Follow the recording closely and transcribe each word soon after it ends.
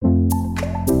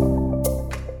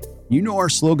You know our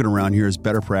slogan around here is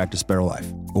better practice, better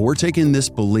life. But we're taking this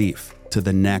belief to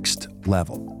the next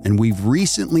level. And we've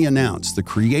recently announced the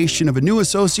creation of a new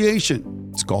association.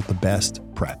 It's called the Best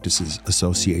Practices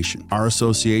Association. Our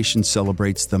association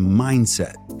celebrates the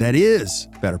mindset that is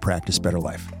better practice, better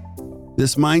life.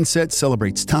 This mindset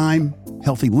celebrates time,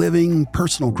 healthy living,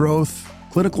 personal growth,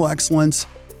 clinical excellence,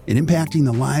 and impacting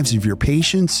the lives of your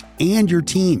patients and your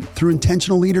team through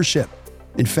intentional leadership.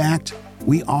 In fact,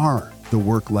 we are the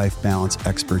work-life balance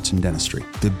experts in dentistry.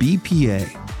 The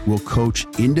BPA will coach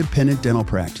independent dental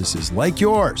practices like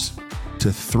yours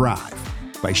to thrive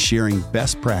by sharing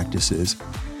best practices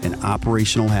and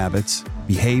operational habits,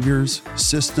 behaviors,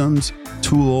 systems,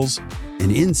 tools,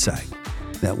 and insight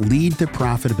that lead to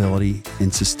profitability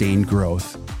and sustained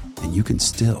growth, and you can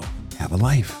still have a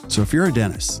life. So if you're a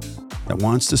dentist that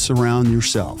wants to surround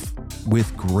yourself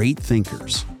with great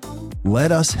thinkers,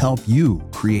 let us help you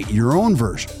create your own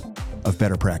version of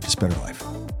better practice, better life.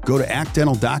 Go to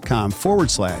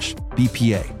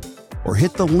actdental.com/BPA or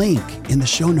hit the link in the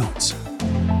show notes.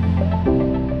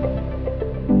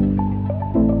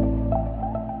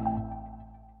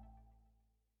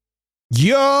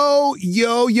 Yo.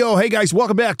 Hey guys,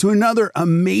 welcome back to another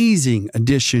amazing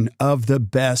edition of the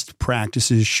Best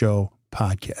Practices Show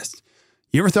podcast.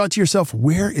 You ever thought to yourself,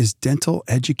 where is dental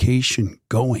education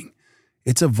going?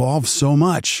 It's evolved so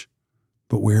much,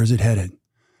 but where is it headed?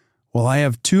 Well, I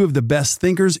have two of the best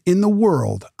thinkers in the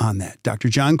world on that, Dr.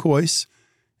 John Kois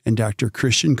and Dr.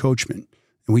 Christian Coachman.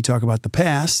 And we talk about the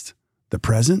past, the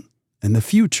present, and the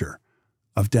future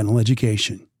of dental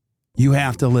education. You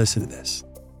have to listen to this.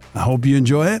 I hope you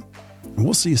enjoy it, and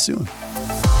we'll see you soon.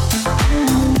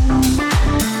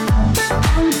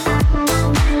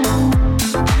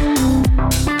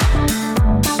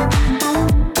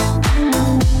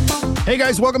 Hey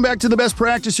guys, welcome back to the Best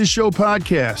Practices Show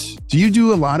podcast. Do you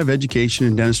do a lot of education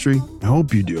in dentistry? I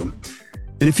hope you do.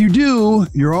 And if you do,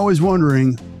 you're always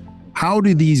wondering, how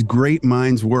do these great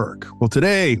minds work? Well,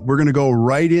 today we're going to go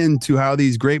right into how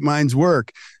these great minds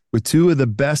work with two of the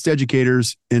best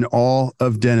educators in all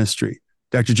of dentistry,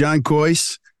 Dr. John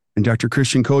Kois and Dr.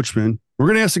 Christian Coachman. We're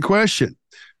going to ask the question,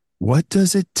 what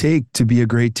does it take to be a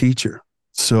great teacher?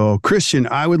 So, Christian,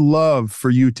 I would love for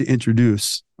you to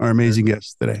introduce our amazing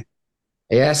guests today.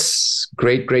 Yes,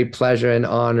 great pleasure and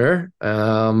honor.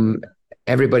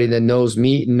 Everybody that knows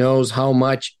me knows how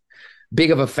much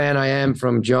big of a fan I am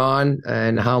from John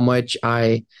and how much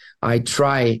I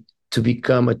try to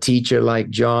become a teacher like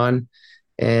John.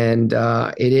 And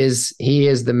he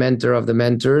is the mentor of the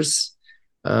mentors,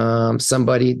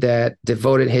 somebody that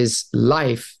devoted his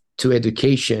life to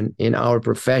education in our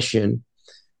profession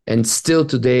and still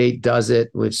today does it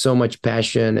with so much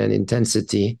passion and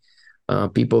intensity.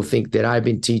 People think that I've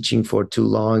been teaching for too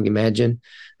long. Imagine,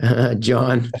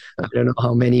 John, I don't know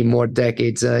how many more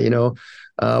decades,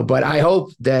 but I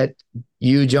hope that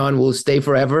you, John, will stay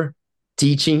forever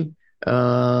teaching.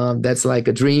 That's like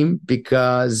a dream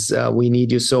because we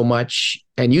need you so much.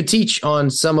 And you teach on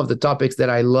some of the topics that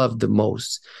I love the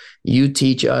most. You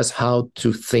teach us how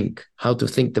to think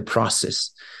the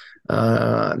process,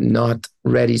 not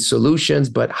ready solutions,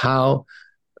 but how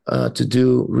to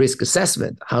do risk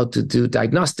assessment, how to do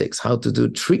diagnostics, how to do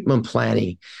treatment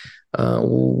planning,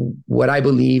 what I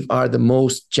believe are the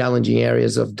most challenging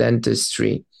areas of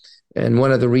dentistry. And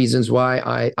one of the reasons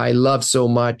why I love so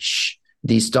much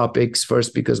these topics,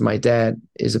 first, because my dad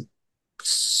is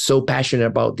so passionate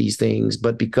about these things,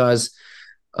 but because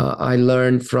I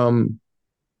learned from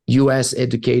U.S.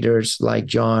 educators like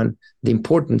John the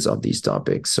importance of these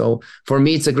topics. So for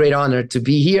me, it's a great honor to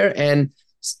be here. And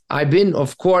I've been,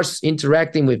 of course,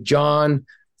 interacting with John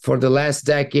for the last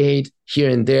decade here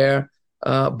and there.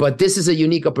 But this is a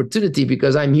unique opportunity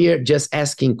because I'm here just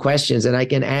asking questions, and I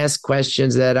can ask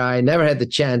questions that I never had the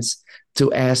chance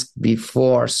to ask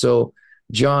before. So,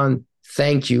 John,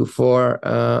 thank you for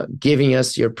giving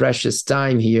us your precious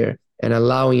time here and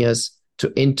allowing us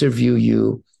to interview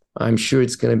you. I'm sure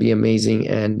it's going to be amazing.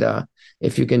 And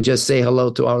if you can just say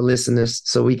hello to our listeners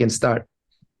so we can start.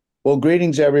 Well,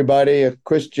 greetings, everybody.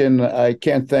 Christian, I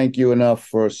can't thank you enough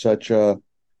for such a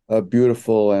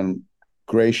beautiful and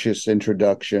gracious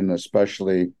introduction,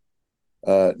 especially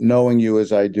knowing you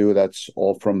as I do. That's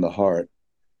all from the heart.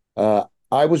 I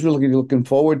was really looking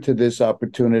forward to this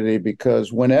opportunity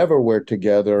because whenever we're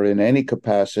together in any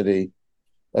capacity,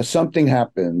 something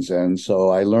happens. And so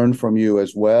I learn from you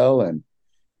as well. And,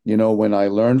 when I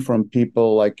learn from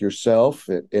people like yourself,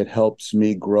 it helps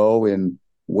me grow in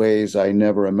ways I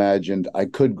never imagined I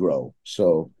could grow.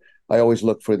 So I always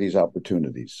look for these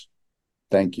opportunities.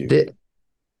 Thank you.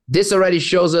 This already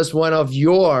shows us one of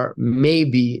your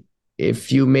maybe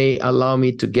if you may allow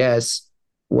me to guess,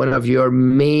 one of your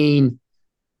main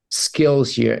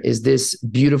skills here is this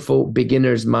beautiful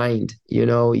beginner's mind. You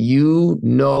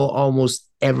know almost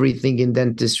everything in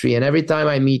dentistry. And every time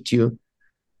I meet you,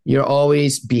 you're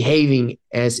always behaving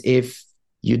as if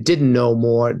you didn't know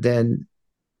more than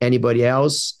anybody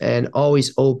else, and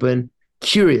always open,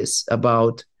 curious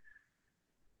about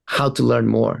how to learn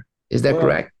more. Is that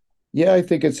correct? Yeah, I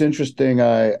think it's interesting.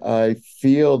 I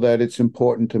feel that it's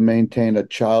important to maintain a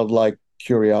childlike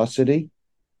curiosity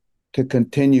to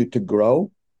continue to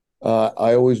grow.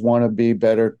 I always want to be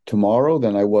better tomorrow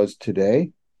than I was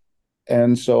today.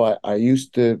 And so I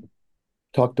used to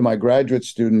talk to my graduate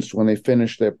students when they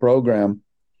finished their program,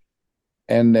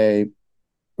 and they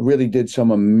really did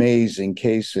some amazing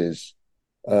cases.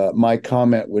 My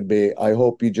comment would be, I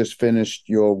hope you just finished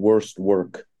your worst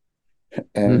work.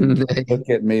 And look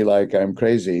at me like I'm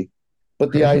crazy.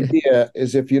 But the idea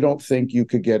is, if you don't think you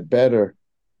could get better,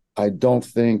 I don't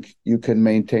think you can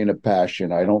maintain a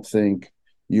passion. I don't think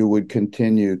you would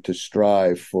continue to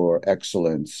strive for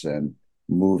excellence and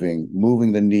moving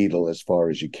the needle as far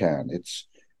as you can.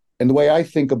 And the way I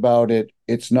think about it,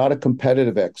 it's not a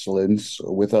competitive excellence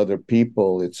with other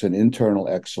people. It's an internal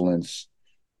excellence,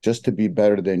 just to be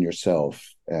better than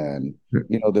yourself. And,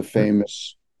 the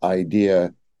famous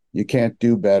idea, you can't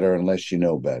do better unless you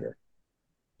know better.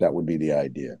 That would be the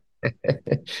idea.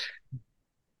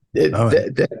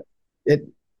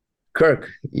 Kirk.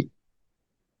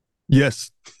 Yes.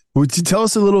 Would you tell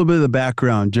us a little bit of the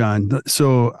background, John?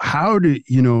 So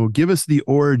give us the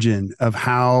origin of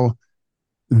how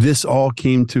this all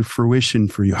came to fruition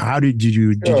for you. How did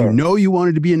you know you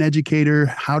wanted to be an educator?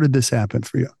 How did this happen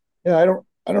for you? Yeah,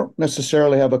 I don't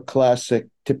necessarily have a classic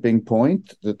tipping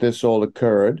point that this all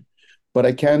occurred, but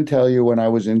I can tell you when I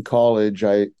was in college,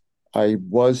 I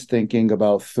was thinking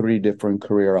about 3 different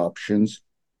career options.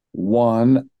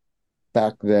 One,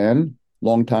 back then,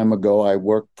 long time ago, I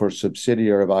worked for a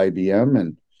subsidiary of IBM,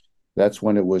 and that's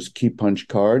when it was key punch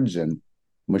cards and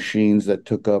machines that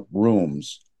took up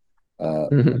rooms.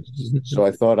 So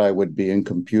I thought I would be in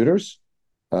computers.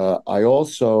 I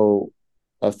also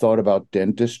thought about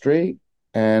dentistry.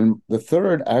 And the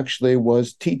third actually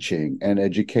was teaching and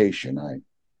education.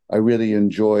 I really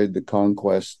enjoyed the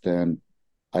conquest, and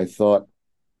I thought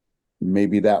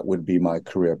maybe that would be my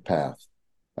career path.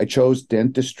 I chose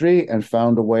dentistry and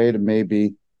found a way to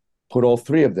maybe put all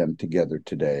 3 of them together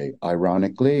today,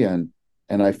 ironically, and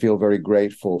I feel very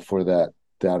grateful for that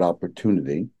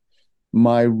opportunity.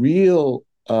 My real,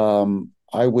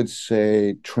 I would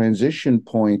say, transition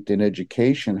point in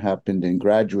education happened in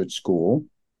graduate school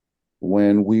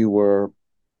when we were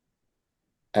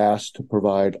asked to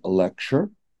provide a lecture,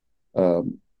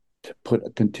 to put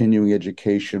a continuing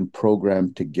education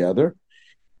program together.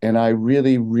 And I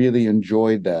really, really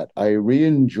enjoyed that. I really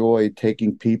enjoyed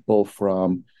taking people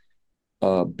from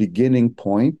a beginning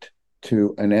point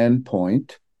to an end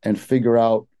point and figure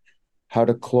out how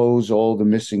to close all the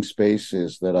missing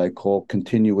spaces that I call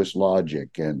continuous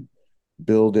logic, and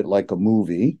build it like a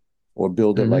movie or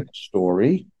build it like a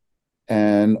story.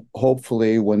 And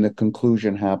hopefully when the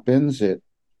conclusion happens, it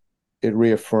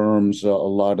reaffirms a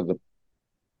lot of the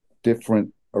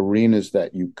different arenas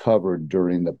that you covered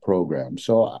during the program.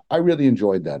 So I really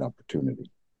enjoyed that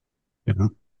opportunity. Yeah.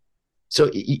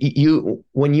 So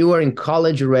when you were in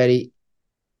college already,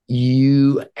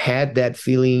 you had that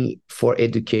feeling for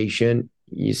education.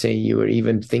 You say you were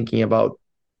even thinking about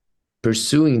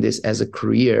pursuing this as a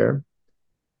career.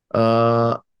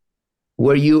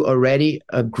 Were you already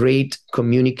a great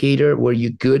communicator? Were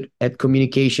you good at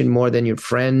communication more than your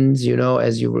friends,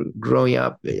 as you were growing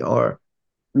up? Or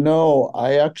No,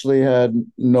 I actually had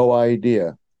no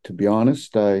idea, to be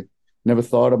honest. I never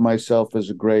thought of myself as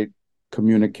a great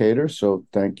communicator, so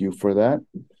thank you for that.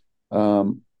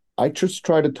 I just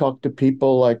try to talk to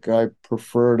people like I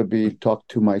prefer to be talked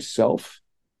to myself.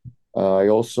 I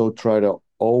also try to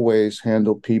always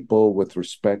handle people with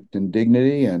respect and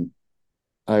dignity, and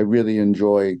I really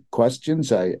enjoy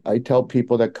questions. I tell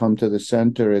people that come to the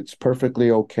center, it's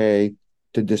perfectly okay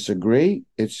to disagree.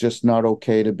 It's just not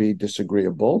okay to be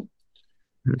disagreeable.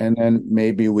 And then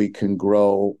maybe we can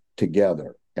grow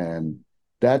together. And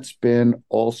that's been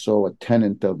also a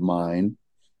tenet of mine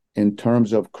in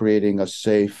terms of creating a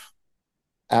safe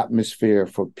atmosphere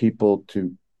for people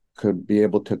to could be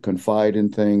able to confide in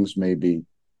things, maybe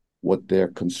what they're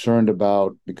concerned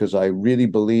about, because I really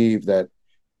believe that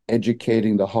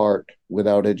educating the heart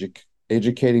without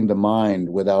educating the mind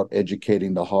without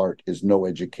educating the heart is no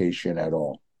education at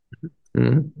all.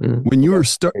 When you were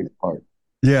starting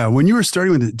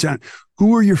with it, John, who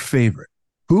were your favorite?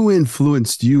 Who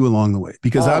influenced you along the way?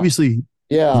 Because obviously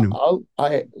Yeah, You know,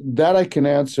 I can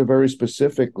answer very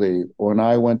specifically. When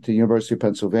I went to University of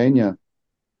Pennsylvania,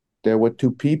 there were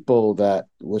two people that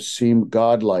was seemed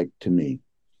godlike to me,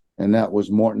 and that was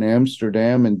Morton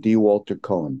Amsterdam and D. Walter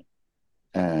Cohen.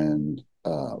 And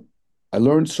I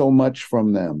learned so much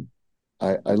from them.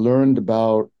 I learned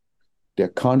about their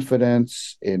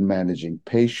confidence in managing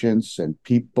patients and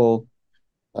people,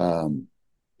 um,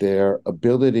 their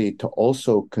ability to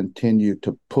also continue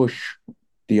to push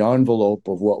the envelope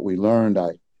of what we learned.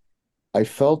 I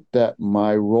felt that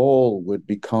my role would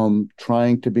become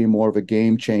trying to be more of a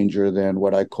game changer than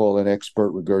what I call an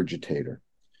expert regurgitator.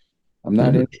 I'm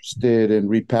not Mhm. interested in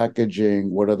repackaging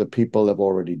what other people have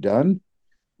already done.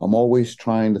 I'm always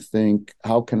trying to think,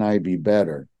 how can I be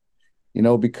better?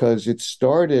 Because it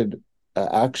started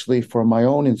actually from my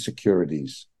own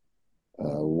insecurities.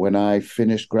 When I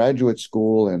finished graduate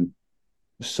school and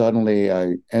suddenly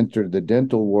I entered the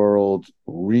dental world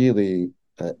really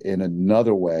in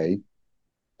another way,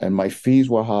 and my fees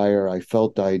were higher, I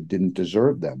felt I didn't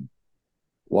deserve them.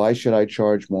 Why should I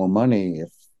charge more money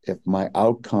if my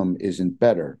outcome isn't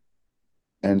better?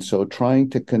 And so trying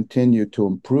to continue to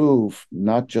improve,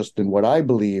 not just in what I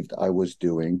believed I was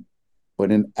doing,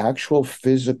 but in actual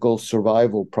physical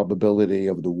survival probability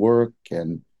of the work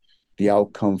and the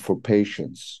outcome for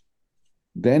patients.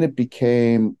 Then it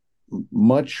became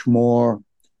much more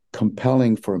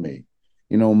compelling for me.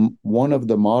 One of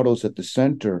the mottos at the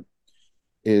center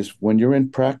is when you're in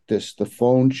practice, the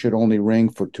phone should only ring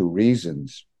for two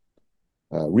reasons.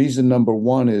 Reason number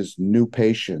one is new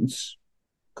patients,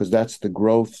 because that's the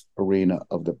growth arena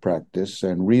of the practice.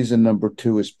 And reason number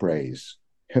two is praise.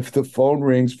 If the phone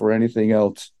rings for anything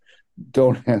else,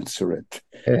 don't answer it.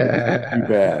 It could be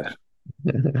bad.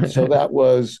 So that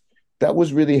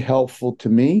was really helpful to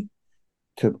me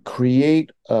to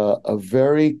create a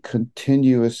very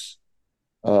continuous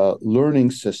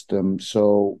learning system.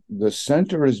 So the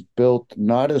center is built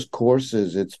not as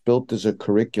courses, it's built as a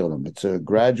curriculum. It's a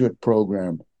graduate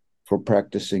program for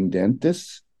practicing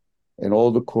dentists, and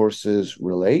all the courses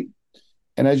relate.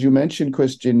 And as you mentioned,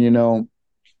 Christian,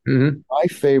 Mhm. my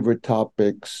favorite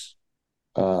topics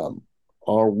um,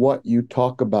 are what you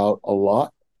talk about a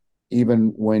lot,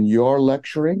 even when you're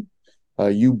lecturing.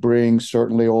 You bring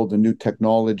certainly all the new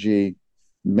technology,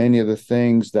 many of the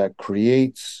things that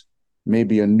creates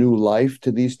maybe a new life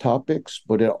to these topics.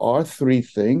 But there are three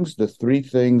things. The three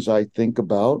things I think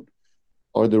about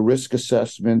are the risk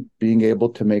assessment, being able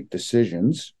to make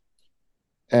decisions,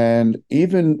 and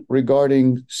even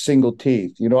regarding single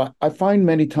teeth. I find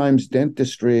many times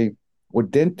dentistry or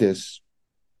dentists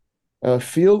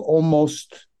feel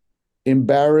almost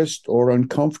embarrassed or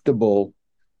uncomfortable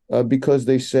because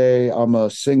they say, I'm a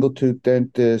single tooth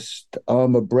dentist,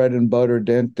 I'm a bread and butter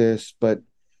dentist. But,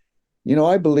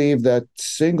 I believe that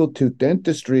single tooth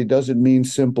dentistry doesn't mean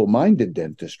simple minded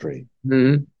dentistry.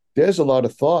 Mhm. There's a lot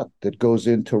of thought that goes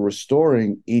into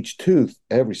restoring each tooth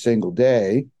every single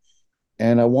day.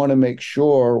 And I want to make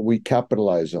sure we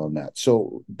capitalize on that.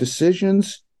 So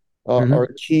decisions are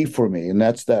Mhm. key for me, and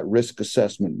that's that risk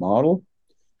assessment model.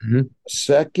 Mhm.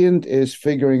 Second is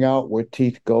figuring out where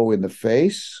teeth go in the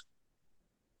face.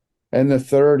 And the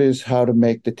third is how to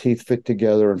make the teeth fit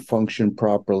together and function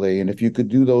properly. And if you could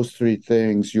do those three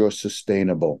things, you're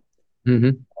sustainable.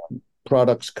 Mhm.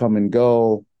 Products come and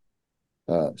go,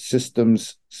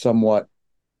 systems somewhat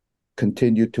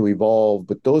continue to evolve,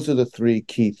 but those are the three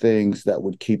key things that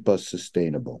would keep us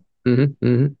sustainable. Mhm.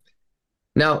 Mhm.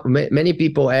 Now, many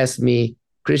people ask me,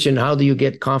 Christian, how do you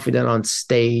get confident on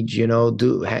stage?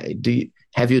 Do you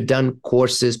have you done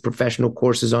courses, professional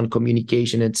courses on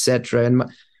communication, etc.? And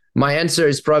my answer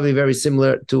is probably very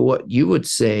similar to what you would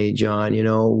say, John.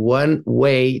 One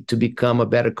way to become a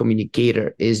better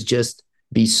communicator is just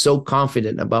be so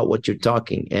confident about what you're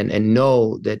talking and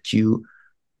know that you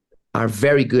are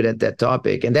very good at that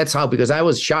topic. And that's how, because I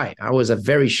was shy. I was a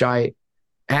very shy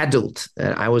adult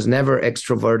and I was never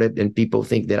extroverted, and people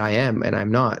think that I am and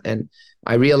I'm not. And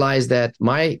I realized that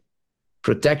my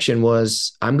protection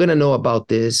was, I'm going to know about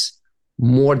this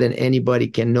more than anybody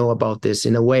can know about this,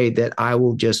 in a way that I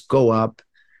will just go up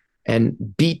and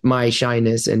beat my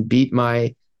shyness and beat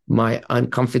my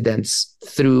unconfidence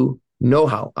through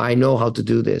know-how. I know how to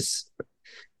do this.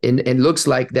 And it looks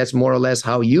like that's more or less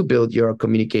how you build your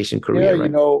communication Yeah, career,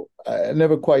 right? I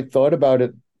never quite thought about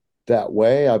it that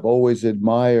way. I've always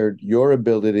admired your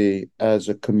ability as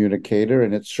a communicator,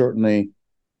 and it's certainly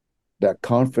that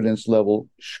confidence level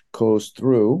goes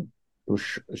through, or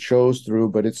shows through.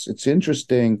 But it's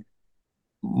interesting.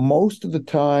 Most of the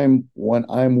time, when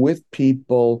I'm with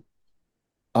people,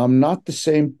 I'm not the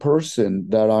same person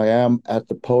that I am at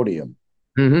the podium.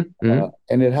 And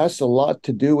it has a lot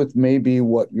to do with maybe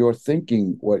what you're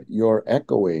thinking, what you're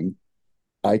echoing.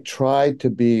 I try to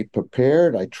be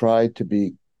prepared. I try to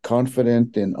be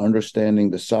confident in understanding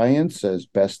the science as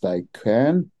best I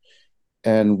can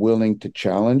and willing to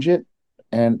challenge it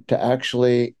and to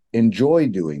actually enjoy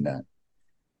doing that.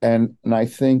 And I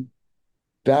think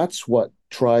that's what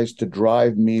tries to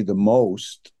drive me the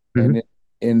most. Mm-hmm. And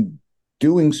in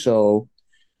doing so,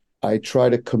 I try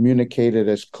to communicate it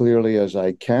as clearly as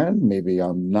I can. Maybe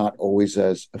I'm not always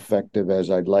as effective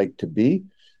as I'd like to be,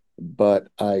 but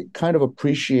I kind of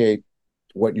appreciate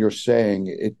what you're saying.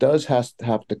 It does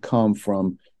have to come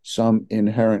from some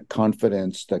inherent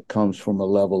confidence that comes from a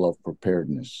level of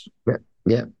preparedness. Yeah.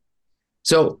 Yeah.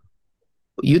 So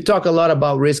you talk a lot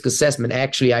about risk assessment.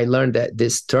 Actually, I learned that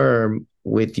this term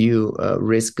with you,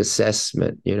 risk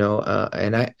assessment,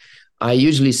 and I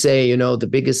usually say, the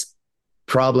biggest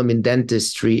problem in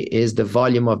dentistry is the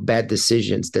volume of bad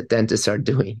decisions that dentists are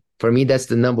doing. For me, that's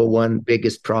the number one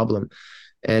biggest problem.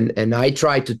 And I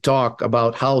try to talk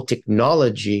about how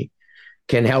technology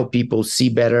can help people see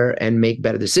better and make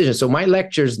better decisions. So my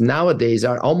lectures nowadays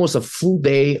are almost a full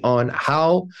day on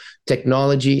how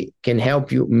technology can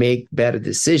help you make better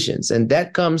decisions. And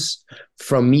that comes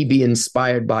from me being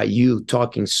inspired by you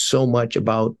talking so much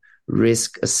about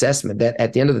risk assessment that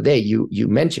at the end of the day, you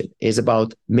mentioned is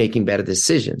about making better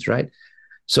decisions, right?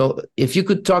 So if you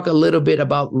could talk a little bit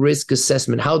about risk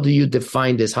assessment, how do you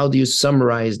define this? How do you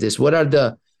summarize this? What are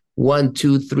the 1,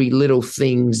 2, 3 little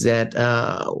things that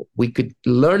we could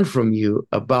learn from you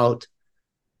about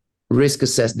risk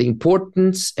assess, the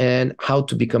importance and how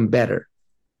to become better?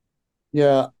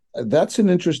 Yeah, that's an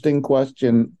interesting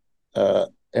question.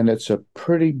 And it's a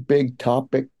pretty big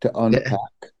topic to unpack.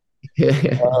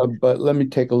 But let me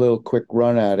take a little quick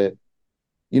run at it.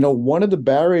 One of the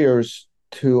barriers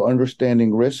to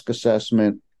understanding risk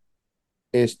assessment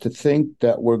is to think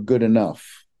that we're good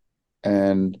enough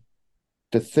and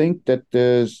to think that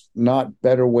there's not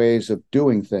better ways of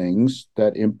doing things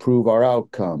that improve our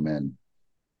outcome. And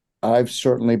I've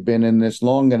certainly been in this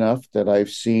long enough that I've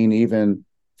seen even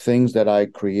things that I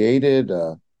created,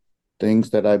 things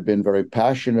that I've been very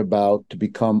passionate about to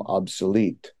become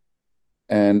obsolete.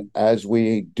 And as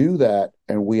we do that,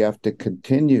 and we have to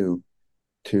continue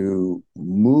to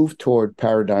move toward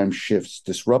paradigm shifts,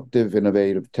 disruptive,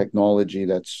 innovative technology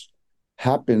that's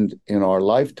happened in our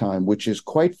lifetime, which is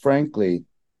quite frankly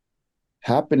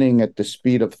happening at the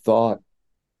speed of thought,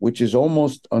 which is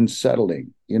almost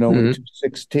unsettling. In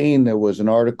 2016, there was an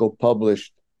article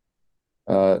published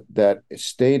that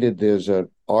stated there's an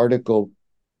article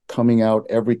coming out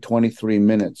every 23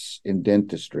 minutes in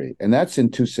dentistry, and that's in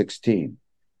 2016.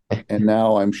 And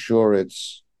now I'm sure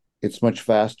it's much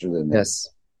faster than that. Yes.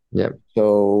 Yeah.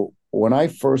 So when I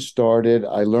first started,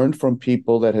 I learned from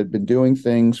people that had been doing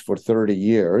things for 30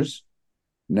 years.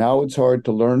 Now it's hard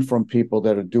to learn from people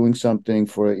that are doing something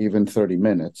for even 30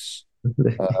 minutes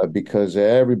because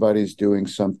everybody's doing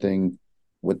something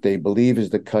what they believe is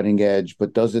the cutting edge,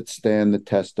 but does it stand the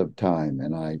test of time?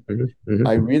 And I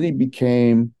really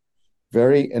became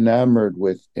very enamored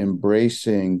with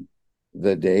embracing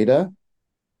the data.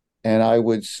 And I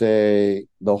would say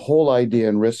the whole idea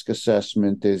in risk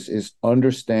assessment is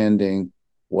understanding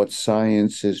what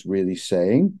science is really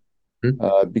saying,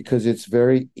 because it's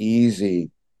very easy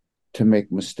to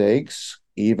make mistakes,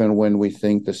 even when we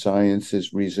think the science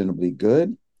is reasonably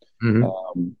good.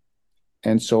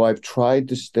 And so I've tried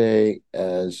to stay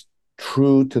as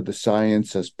true to the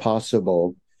science as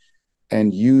possible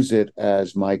and use it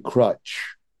as my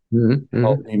crutch to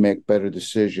help me make better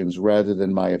decisions rather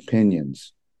than my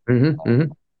opinions.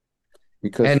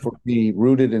 Because for me,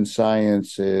 rooted in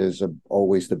science is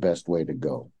always the best way to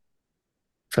go.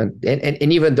 And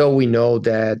even though we know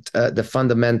that the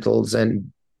fundamentals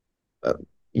and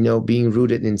being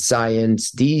rooted in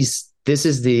science, this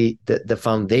is the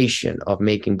foundation of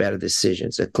making better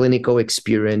decisions. A clinical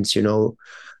experience,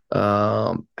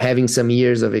 having some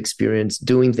years of experience,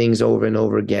 doing things over and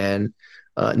over again,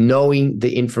 knowing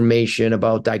the information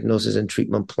about diagnosis and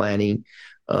treatment planning,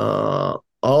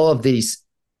 all of these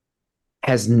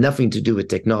has nothing to do with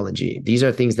technology. These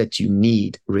are things that you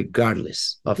need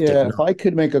regardless of technology. If I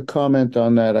could make a comment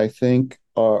on that, I think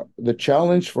the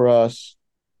challenge for us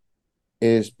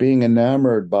is being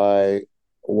enamored by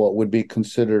what would be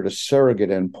considered a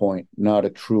surrogate endpoint, not a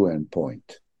true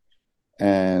endpoint.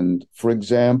 And for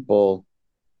example,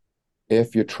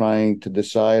 if you're trying to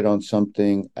decide on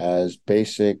something as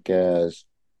basic as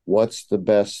what's the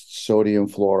best sodium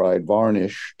fluoride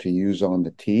varnish to use on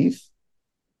the teeth,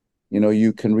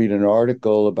 you can read an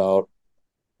article about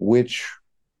which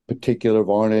particular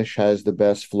varnish has the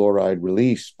best fluoride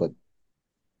release, but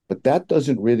But that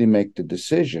doesn't really make the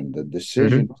decision. The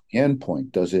decision is the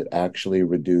endpoint. Does it actually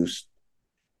reduce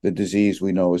the disease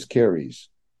we know as caries?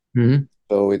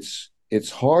 So it's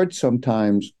hard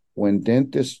sometimes when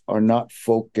dentists are not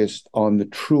focused on the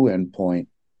true endpoint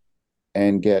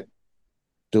and get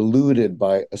diluted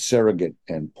by a surrogate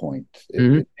endpoint.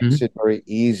 It makes it very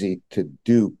easy to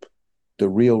dupe the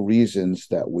real reasons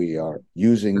that we are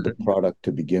using the product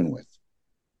to begin with.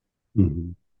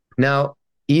 Now,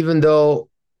 even though,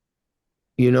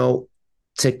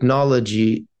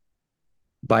 technology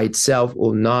by itself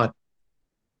will not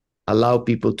allow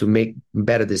people to make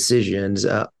better decisions,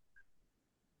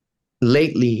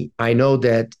 lately, I know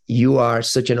that you are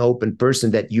such an open person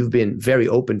that you've been very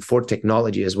open for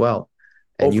technology as well.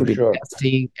 And you've been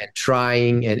testing and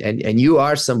trying, and you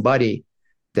are somebody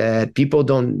that people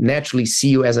don't naturally see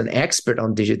you as an expert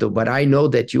on digital, but I know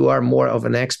that you are more of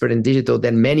an expert in digital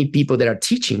than many people that are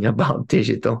teaching about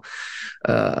digital.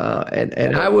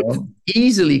 And I would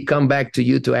easily come back to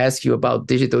you to ask you about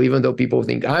digital, even though people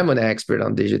think I'm an expert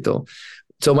on digital.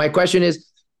 So my question is,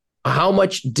 how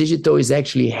much digital is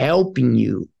actually helping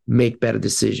you make better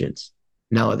decisions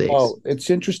nowadays? Oh, it's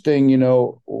interesting.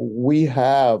 We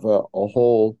have a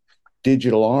whole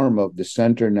digital arm of the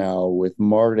center now with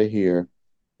Marta here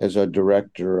as our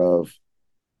director of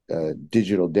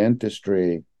digital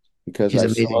dentistry, because I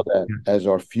saw that as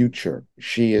our future.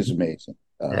 She is amazing.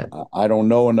 I don't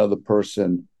know another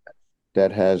person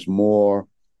that has more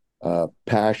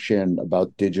passion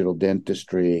about digital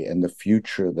dentistry and the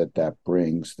future that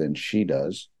brings than she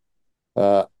does.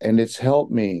 And it's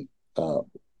helped me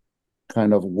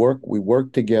kind of we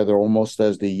work together almost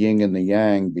as the yin and the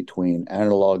yang between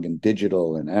analog and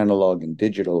digital and analog and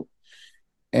digital.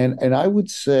 And I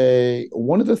would say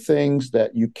one of the things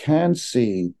that you can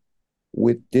see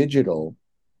with digital,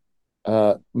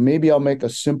 maybe I'll make a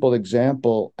simple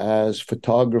example as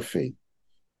photography.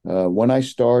 When I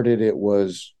started, it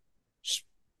was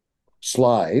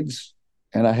slides,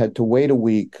 and I had to wait a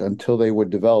week until they were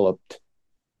developed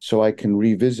so I can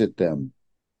revisit them.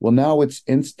 Well, now it's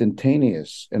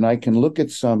instantaneous, and I can look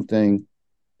at something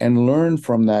and learn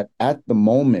from that at the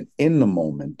moment, in the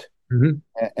moment,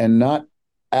 and not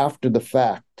after the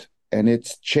fact. And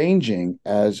it's changing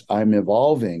as I'm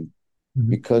evolving,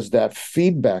 because that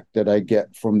feedback that I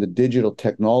get from the digital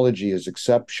technology is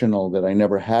exceptional that I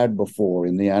never had before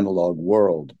in the analog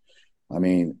world. I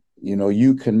mean,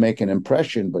 you can make an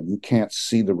impression, but you can't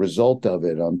see the result of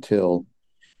it until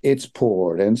it's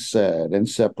poured and said and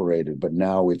separated. But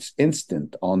now it's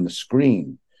instant on the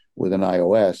screen with an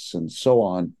iOS and so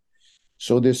on.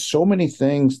 So there's so many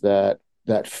things that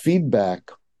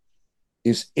feedback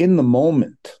is in the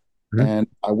moment. And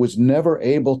I was never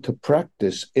able to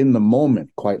practice in the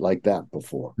moment quite like that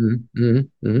before.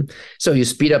 So you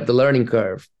speed up the learning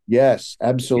curve. Yes,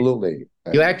 absolutely.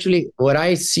 You actually, what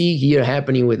I see here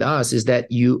happening with us is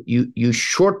that you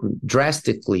shorten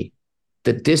drastically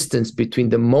the distance between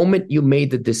the moment you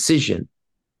made the decision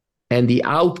and the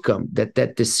outcome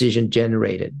that decision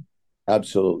generated.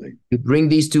 Absolutely. You bring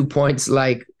these 2 points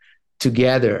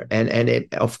together, and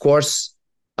it, of course,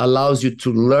 allows you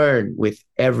to learn with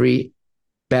every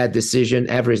bad decision,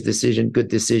 average decision, good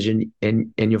decision,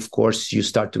 and of course you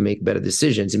start to make better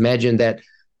decisions. Imagine that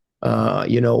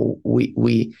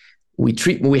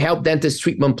we help dentists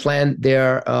treatment plan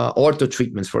their ortho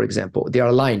treatments, for example. They are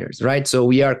aligners, right? So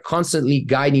we are constantly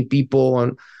guiding people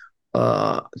on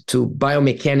to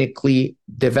biomechanically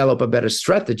develop a better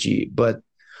strategy, but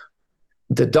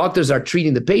the doctors are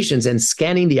treating the patients and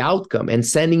scanning the outcome and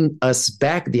sending us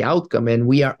back the outcome. And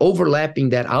we are overlapping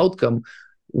that outcome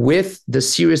with the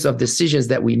series of decisions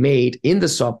that we made in the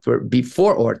software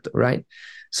before ortho, right?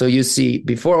 So you see,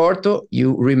 before ortho,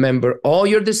 you remember all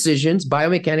your decisions,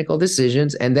 biomechanical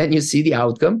decisions, and then you see the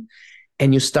outcome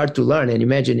and you start to learn. And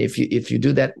imagine if you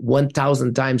do that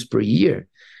 1,000 times per year,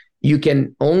 you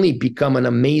can only become an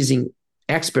amazing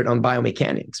expert on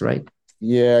biomechanics, right?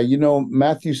 Yeah,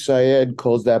 Matthew Syed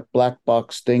calls that black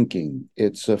box thinking.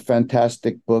 It's a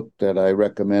fantastic book that I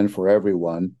recommend for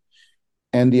everyone.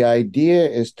 And the idea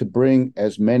is to bring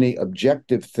as many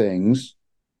objective things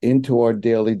into our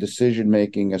daily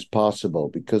decision-making as possible,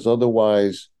 because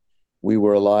otherwise we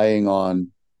were relying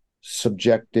on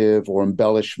subjective or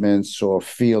embellishments or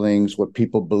feelings, what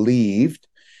people believed.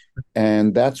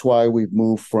 And that's why we've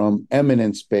moved from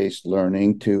eminence-based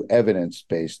learning to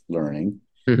evidence-based learning.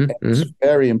 It's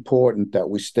very important that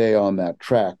we stay on that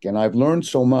track. And I've learned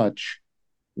so much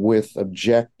with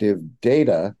objective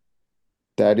data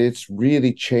that it's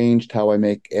really changed how I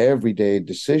make everyday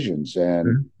decisions.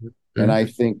 And I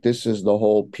think this is the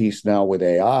whole piece now with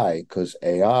AI, because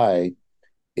AI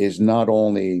is not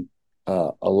only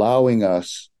allowing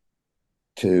us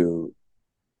to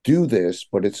do this,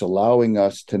 but it's allowing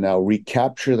us to now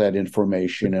recapture that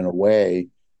information in a way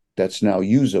that's now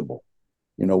usable,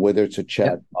 whether it's a Yeah.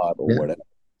 chat bot or Yeah. whatever.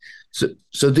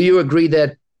 So do you agree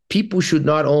that people should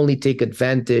not only take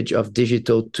advantage of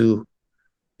digital to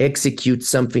execute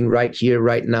something right here,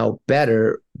 right now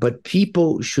better, but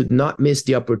people should not miss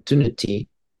the opportunity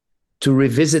to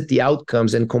revisit the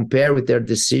outcomes and compare with their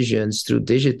decisions through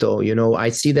digital? I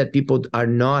see that people are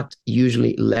not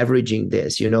usually leveraging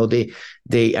this.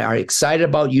 They are excited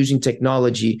about using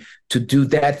technology to do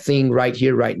that thing right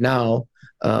here, right now,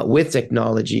 with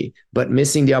technology, but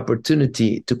missing the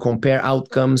opportunity to compare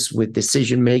outcomes with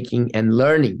decision making and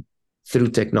learning through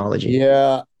technology.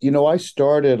 Yeah, I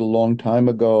started a long time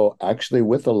ago actually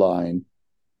with Align,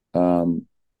 um,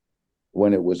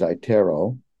 when it was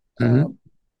Itero, Mm-hmm.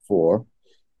 for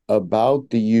about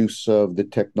the use of the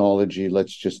technology.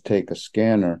 Let's just take a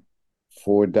scanner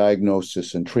for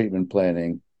diagnosis and treatment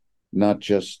planning, not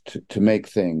just to make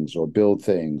things or build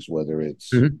things, whether it's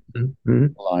Mm-hmm. Mm-hmm.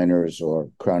 liners or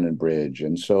crown and bridge.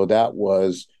 And so that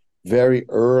was very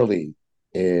early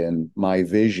in my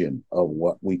vision of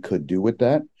what we could do with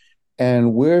that.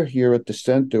 And we're here at the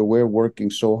center, we're working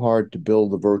so hard to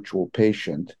build the virtual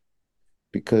patient,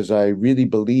 because I really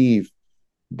believe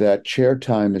that chair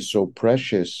time is so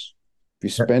precious.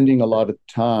 If you're spending a lot of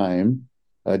time,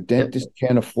 a Yep. dentist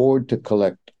can't afford to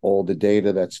collect all the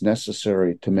data that's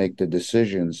necessary to make the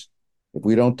decisions. If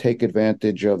we don't take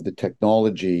advantage of the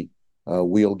technology,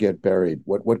 we'll get buried.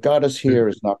 What got us here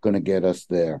is not going to get us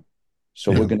there.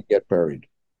 So we're Yeah. going to get buried.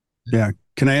 Yeah.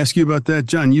 Can I ask you about that,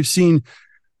 John?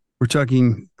 We're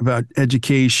talking about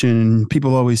education.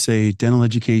 People always say dental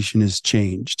education has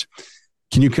changed.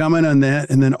 Can you comment on that?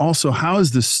 And then also, how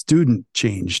has the student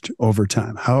changed over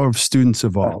time? How have students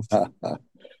evolved?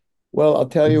 Well, I'll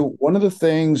tell you, one of the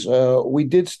things, we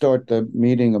did start the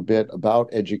meeting a bit about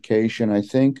education. I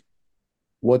think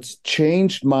what's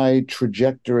changed my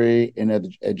trajectory in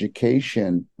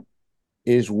education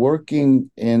is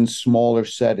working in smaller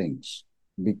settings,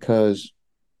 because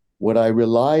what I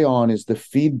rely on is the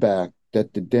feedback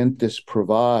that the dentists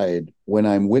provide when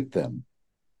I'm with them.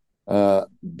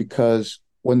 Because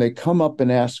when they come up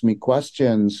and ask me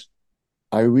questions,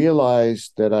 I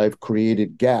realize that I've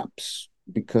created gaps,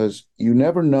 because you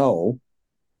never know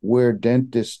where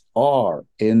dentists are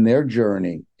in their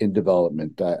journey in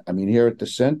development. I mean, here at the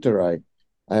center, I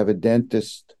have a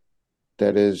dentist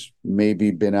that has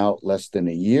maybe been out less than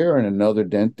a year, and another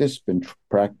dentist been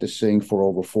practicing for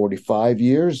over 45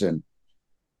 years. And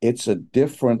it's a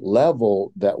different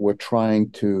level that we're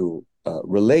trying to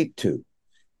relate to.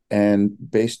 And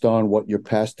based on what your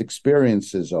past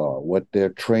experiences are, what their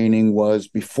training was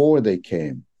before they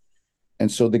came. And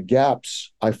so the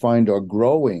gaps I find are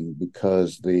growing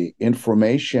because the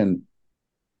information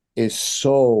is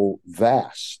so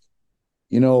vast.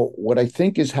 What I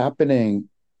think is happening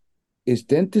is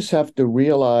dentists have to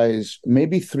realize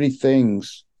maybe three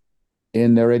things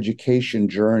in their education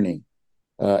journey.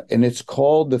 And it's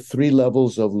called the 3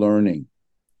 levels of learning.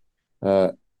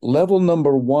 Level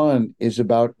number 1 is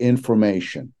about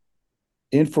information.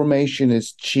 Information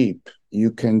is cheap.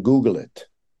 You can Google it.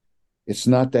 It's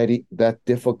not that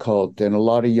difficult. And a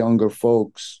lot of younger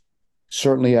folks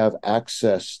certainly have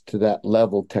access to that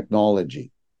level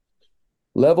technology.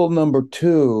 Level number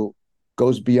 2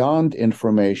 goes beyond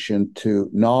information to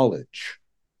knowledge.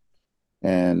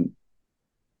 And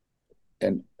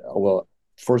well,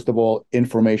 first of all,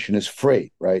 information is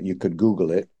free, right? You could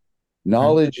Google it.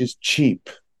 Knowledge is cheap,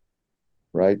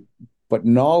 right? But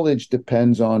knowledge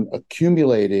depends on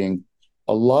accumulating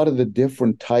a lot of the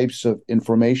different types of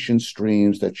information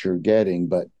streams that you're getting.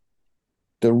 But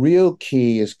the real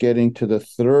key is getting to the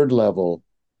 3rd level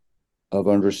of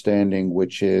understanding,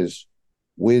 which is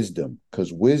wisdom,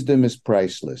 because wisdom is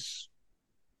priceless.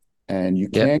 And you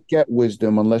can't get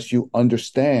wisdom unless you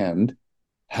understand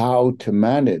how to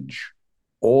manage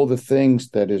all the things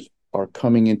that are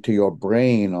coming into your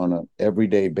brain on an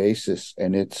everyday basis.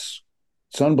 And it's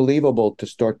unbelievable to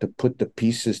start to put the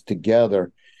pieces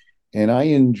together. And I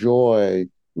enjoy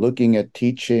looking at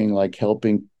teaching, like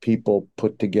helping people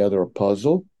put together a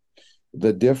puzzle.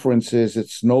 The difference is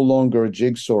it's no longer a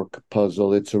jigsaw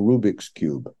puzzle, it's a Rubik's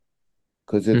Cube,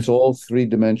 because it's all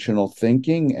 3-dimensional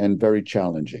thinking and very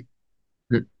challenging.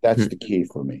 That's the key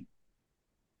for me.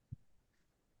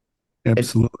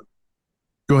 Absolutely.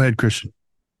 Go ahead, Christian.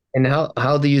 And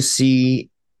how do you see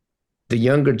the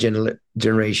younger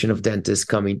generation of dentists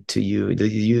coming to you?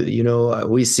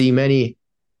 We see many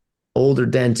older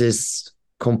dentists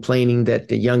complaining that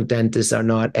the young dentists are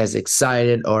not as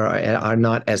excited or are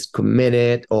not as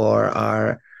committed or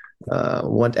are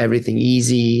want everything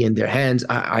easy in their hands.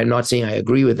 I'm not saying I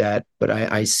agree with that, but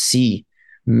I see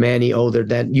many older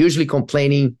than usually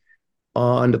complaining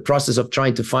on the process of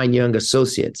trying to find young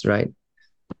associates, right?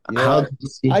 How Yeah, do you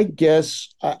see? I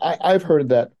guess I've heard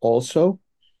that also.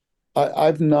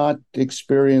 I've not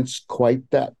experienced quite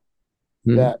that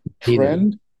Either.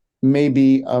 trend.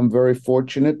 Maybe I'm very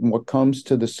fortunate in what comes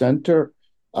to the center.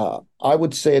 I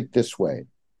would say it this way.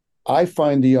 I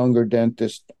find the younger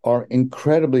dentists are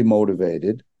incredibly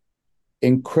motivated,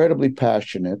 incredibly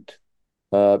passionate,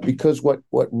 because what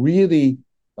really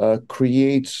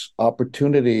creates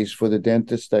opportunities for the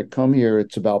dentists that come here,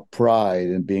 it's about pride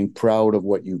and being proud of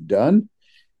what you've done.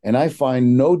 And I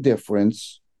find no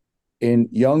difference in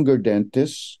younger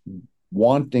dentists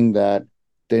wanting that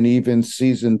than even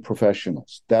seasoned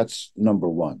professionals. That's number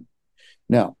one.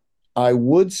 Now, I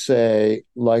would say,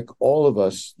 like all of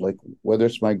us, like whether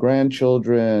it's my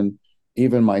grandchildren,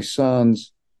 even my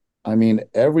sons, I mean,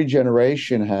 every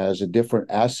generation has a different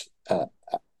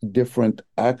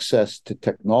access to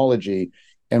technology.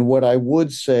 And what I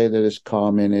would say that is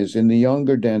common is in the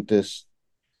younger dentists,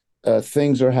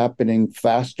 things are happening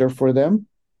faster for them.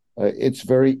 It's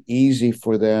very easy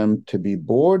for them to be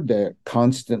bored. They're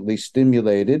constantly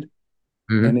stimulated.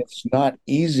 And Mm-hmm. it's not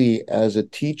easy as a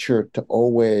teacher to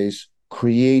always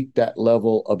create that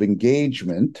level of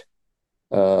engagement,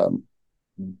 um,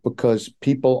 because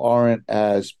people aren't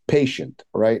as patient,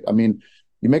 right? I mean,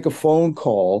 you make a phone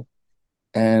call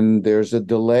and there's a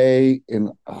delay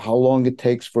in how long it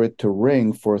takes for it to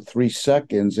ring for 3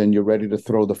 seconds, and you're ready to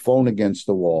throw the phone against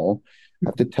the wall. I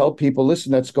have to tell people,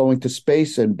 listen, that's going to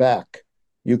space and back.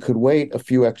 You could wait a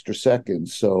few extra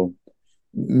seconds. So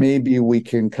maybe we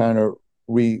can kind of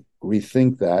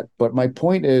rethink that. But my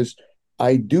point is,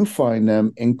 I do find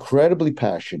them incredibly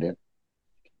passionate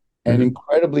and Mm-hmm.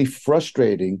 incredibly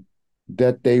frustrating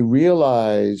that they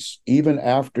realize, even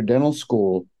after dental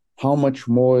school, how much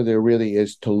more there really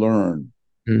is to learn,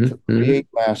 to Mm-hmm. create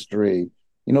mastery.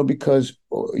 Because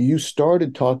you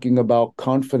started talking about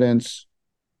confidence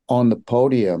on the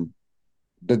podium.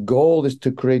 The goal is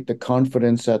to create the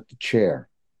confidence at the chair.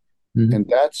 Mm-hmm. And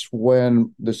that's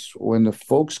when the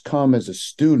folks come as a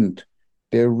student,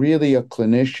 they're really a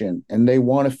clinician and they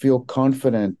want to feel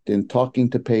confident in talking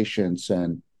to patients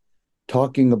and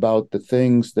talking about the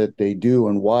things that they do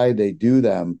and why they do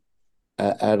them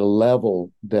at a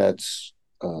level that's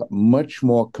much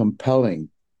more compelling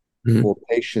Mm-hmm. for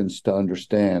patients to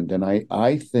understand. And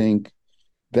I think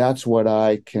that's what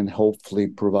I can hopefully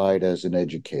provide as an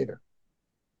educator.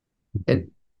 And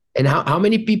how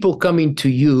many people coming to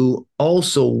you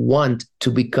also want to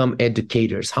become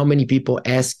educators? How many people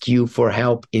ask you for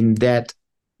help in that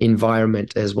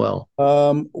environment as well?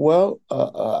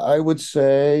 I would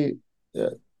say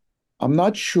uh, I'm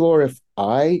not sure if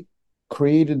I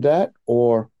created that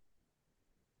or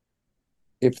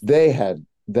if they had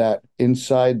that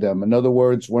inside them. In other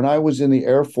words, when I was in the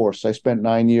Air Force, I spent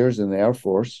 9 years in the Air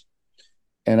Force,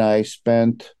 and I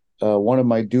spent one of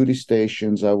my duty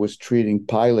stations, I was treating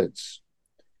pilots.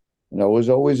 And I was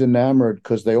always enamored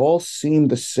because they all seemed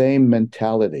the same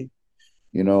mentality,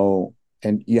 you know,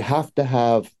 and you have to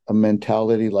have a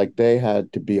mentality like they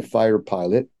had to be a fighter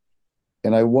pilot.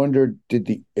 And I wondered, did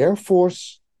the Air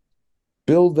Force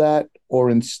build that or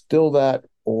instill that,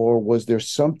 or was there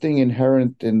something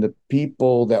inherent in the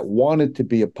people that wanted to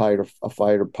be a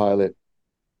fighter pilot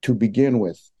to begin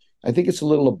with? I think it's a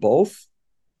little of both.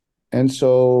 And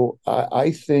so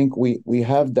I think we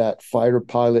have that fighter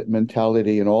pilot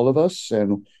mentality in all of us,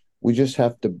 and we just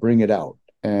have to bring it out.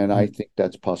 And I think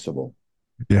that's possible.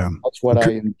 Yeah. That's what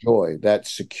I enjoy, that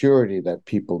security that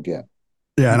people get.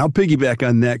 Yeah, and I'll piggyback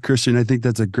on that, Christian. I think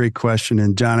that's a great question.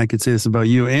 And John, I could say this about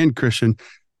you and Christian.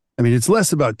 I mean, it's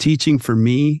less about teaching for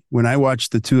me. When I watch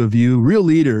the two of you, real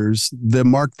leaders, the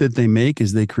mark that they make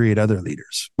is they create other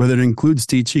leaders, whether it includes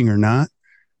teaching or not.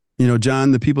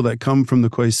 John, the people that come from the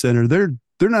Koi Center, they're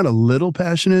not a little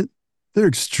passionate. They're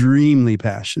extremely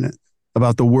passionate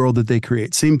about the world that they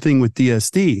create. Same thing with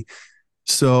DSD.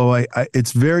 So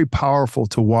it's very powerful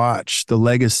to watch the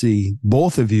legacy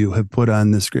both of you have put on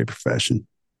this great profession.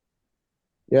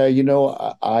 Yeah,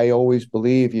 I always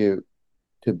believe you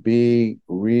to be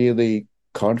really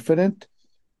confident,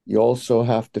 you also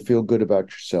have to feel good about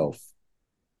yourself.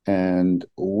 And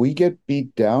we get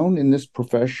beat down in this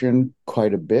profession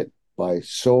quite a bit by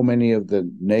so many of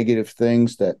the negative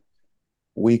things that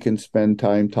we can spend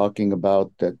time talking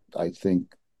about that I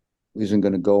think isn't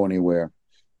going to go anywhere.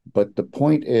 But the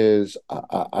point is,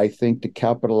 I think to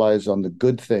capitalize on the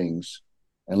good things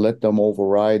and let them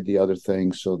override the other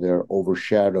things so they're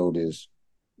overshadowed is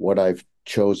what I've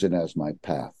chosen as my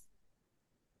path.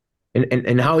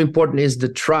 And how important is the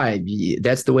tribe?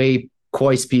 That's the way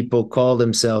Khoisan people call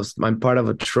themselves. I'm part of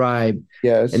a tribe. And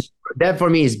Yes. that for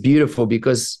me is beautiful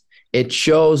because it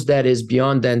shows that it's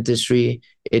beyond dentistry.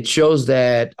 It shows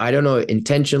that, I don't know,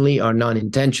 intentionally or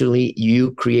non-intentionally,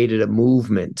 you created a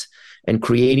movement. And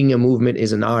creating a movement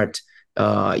is an art.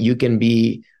 You can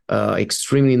be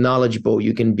extremely knowledgeable.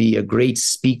 You can be a great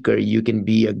speaker. You can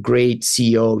be a great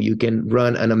CEO. You can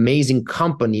run an amazing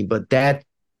company, but that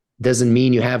doesn't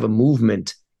mean you have a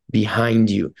movement behind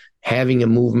you. Having a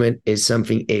movement is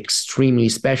something extremely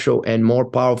special and more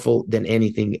powerful than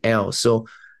anything else. So,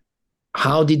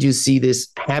 how did you see this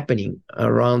happening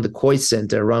around the Koi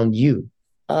Center, around you?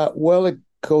 Well, it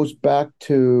goes back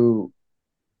to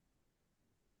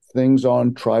things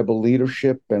on tribal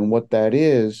leadership and what that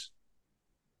is.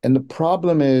 And the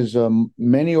problem is,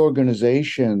 many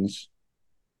organizations,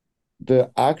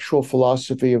 the actual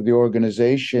philosophy of the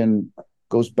organization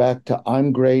goes back to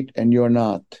I'm great and you're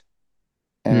not.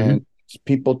 And it's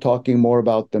people talking more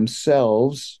about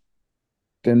themselves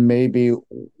than maybe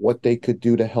what they could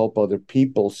do to help other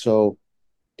people. So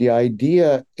the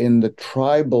idea in the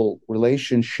tribal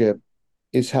relationship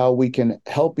is how we can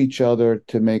help each other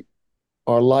to make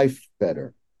our life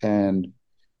better and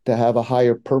to have a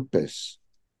higher purpose.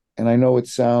 And I know it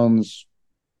sounds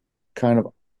kind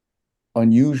of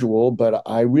unusual, but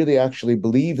I really actually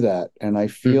believe that. And I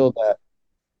feel that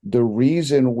the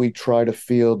reason we try to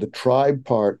feel the tribe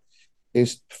part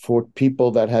is for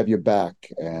people that have your back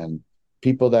and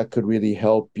people that could really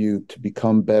help you to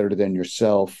become better than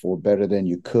yourself or better than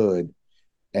you could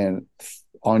and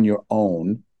on your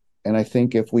own. And I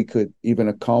think if we could even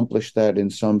accomplish that in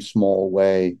some small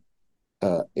way,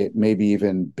 it may be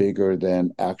even bigger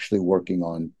than actually working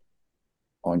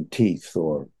on teeth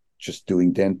or just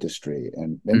doing dentistry.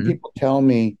 And people tell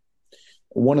me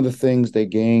one of the things they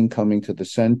gain coming to the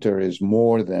center is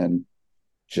more than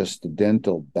just the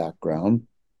dental background.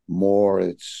 More,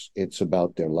 it's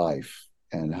about their life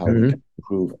and how we can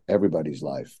improve everybody's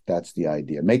life. That's the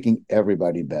idea, making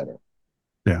everybody better.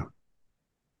 Yeah.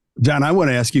 John, I want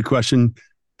to ask you a question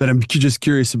that I'm just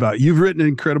curious about. You've written an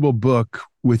incredible book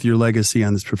with your legacy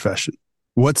on this profession.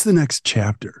 What's the next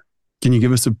chapter? Can you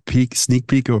give us a sneak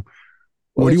peek, or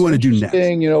what do you want to do next?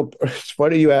 You know, it's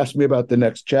funny you asked me about the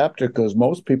next chapter because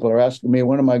most people are asking me,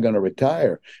 when am I going to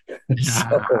retire?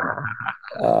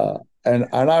 And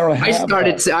I don't have.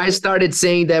 I started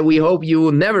saying that we hope you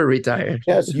will never retire.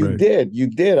 Yes, you did. You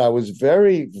did. I was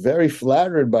very, very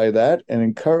flattered by that and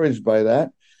encouraged by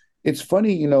that. It's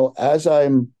funny, you know, as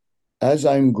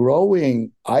I'm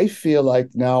growing, I feel like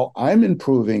now I'm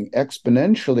improving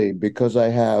exponentially because I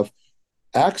have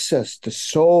access to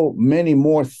so many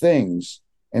more things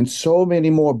and so many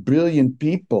more brilliant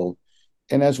people.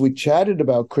 And as we chatted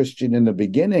about, Christian, in the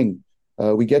beginning,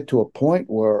 we get to a point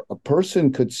where a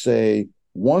person could say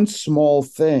one small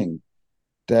thing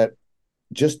that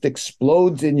just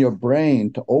explodes in your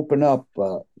brain to open up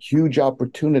huge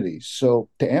opportunities. So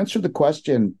to answer the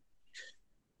question,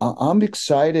 I'm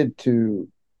excited to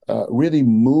really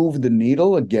move the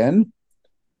needle again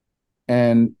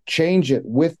and change it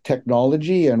with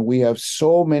technology. And we have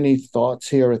so many thoughts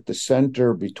here at the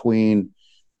center between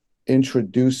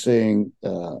introducing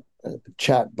a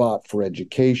chatbot for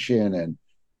education and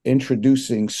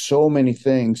introducing so many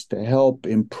things to help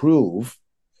improve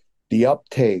the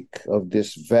uptake of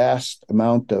this vast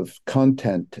amount of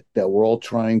content that we're all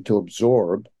trying to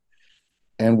absorb.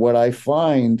 And what I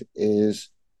find is,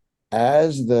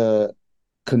 as the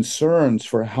concerns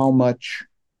for how much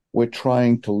we're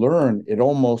trying to learn, it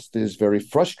almost is very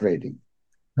frustrating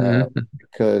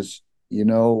because, you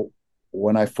know,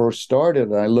 when I first started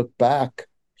and I look back,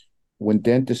 when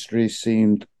dentistry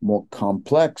seemed more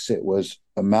complex, it was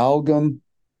amalgam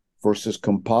versus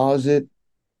composite.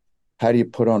 How do you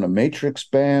put on a matrix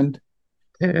band,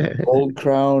 gold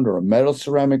crown or a metal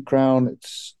ceramic crown?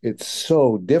 It's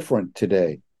so different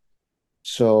today.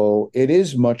 So it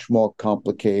is much more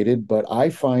complicated, but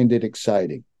I find it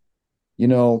exciting. You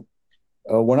know,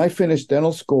 when I finished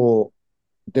dental school,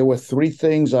 there were three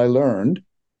things I learned: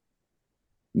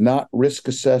 not risk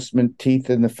assessment, teeth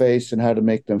in the face, and how to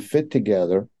make them fit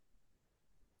together.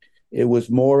 It was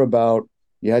more about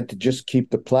you had to just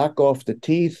keep the plaque off the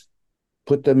teeth,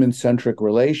 put them in centric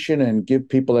relation, and give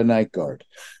people a night guard.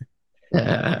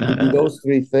 You do those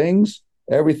three things,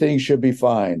 everything should be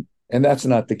fine. And that's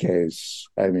not the case.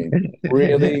 I mean,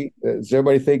 really, does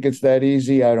everybody think it's that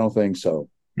easy? I don't think so.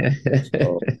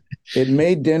 So it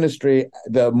made dentistry,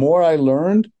 the more I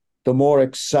learned, the more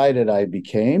excited I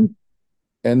became.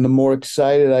 And the more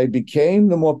excited I became,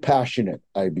 the more passionate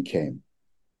I became.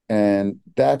 And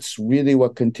that's really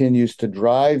what continues to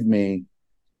drive me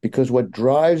because what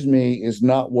drives me is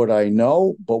not what I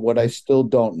know, but what I still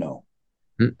don't know,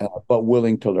 but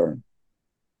willing to learn.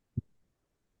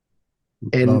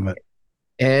 Love And it.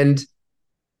 and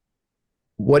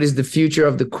what is the future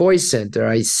of the Koi Center?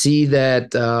 I see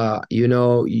that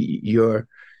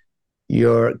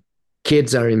your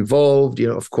kids are involved.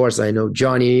 Of course, I know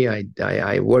Johnny.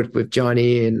 I worked with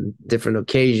Johnny in different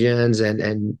occasions,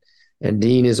 and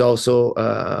Dean is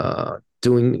also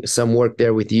doing some work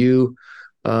there with you.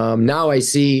 Now I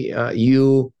see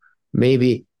you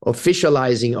maybe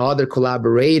officializing other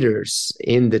collaborators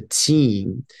in the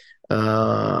team.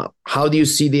 How do you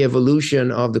see the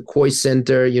evolution of the Koi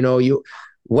Center?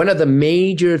 One of the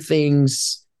major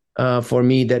things for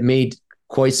me that made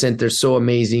Koi Center so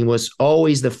amazing was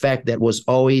always the fact that was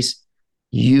always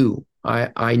you.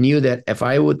 I knew that if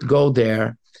I would go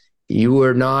there, you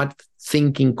were not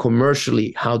thinking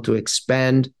commercially how to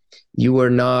expand. You were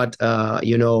not,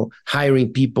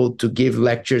 hiring people to give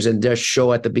lectures and just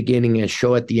show at the beginning and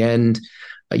show at the end.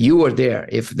 You were there.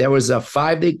 If there was a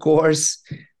 5-day course,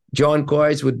 John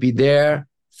Coyce would be there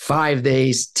 5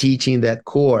 days teaching that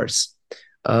course.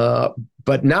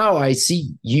 But now I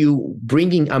see you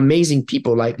bringing amazing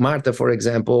people like Marta, for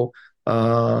example.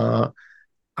 How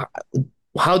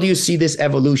do you see this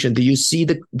evolution? Do you see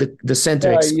the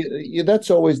center?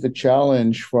 That's always the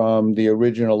challenge from the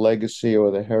original legacy or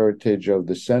the heritage of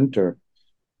the center.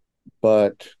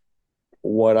 But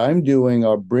what I'm doing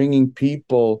are bringing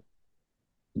people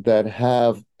that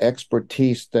have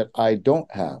expertise that I don't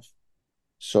have.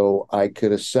 So I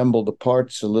could assemble the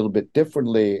parts a little bit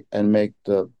differently and make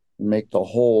the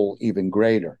whole even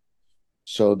greater.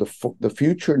 So the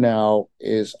future now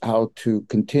is how to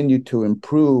continue to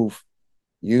improve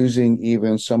using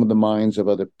even some of the minds of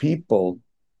other people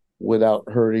without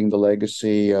hurting the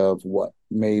legacy of what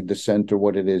made the center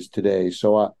what it is today.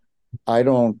 So I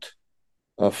don't,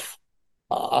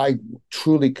 I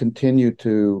truly continue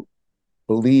to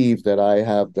believe that I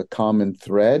have the common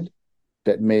thread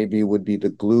that maybe would be the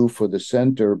glue for the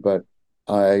center, but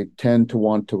I tend to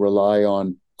want to rely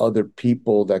on other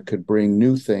people that could bring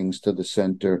new things to the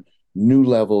center, new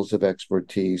levels of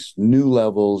expertise, new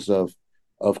levels of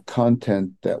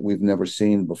content that we've never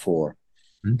seen before.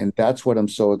 Mm-hmm. And that's what I'm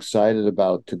so excited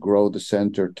about, to grow the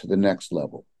center to the next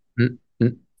level. Mm-hmm.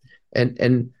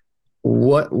 And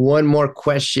what one more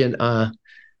question, from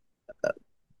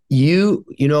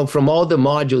all the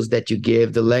modules that you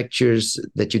give, the lectures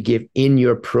that you give in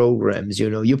your programs,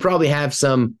 you probably have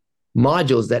some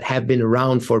modules that have been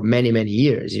around for many, many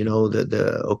years,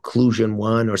 the occlusion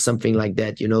one or something like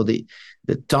that, the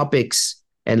topics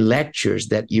and lectures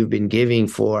that you've been giving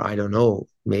for, I don't know,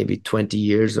 maybe 20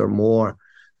 years or more,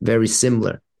 very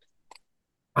similar.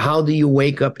 How do you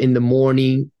wake up in the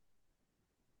morning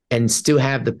and still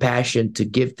have the passion to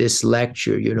give this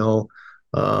lecture?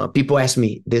 People ask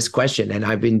me this question, and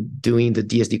I've been doing the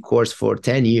DSD course for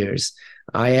 10 years.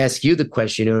 I ask you the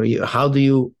question, how do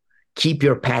you keep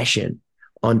your passion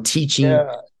on teaching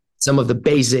some of the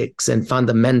basics and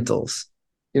fundamentals?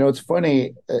 It's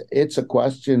funny. It's a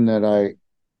question that I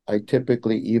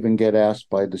typically even get asked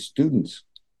by the students.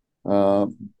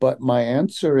 But my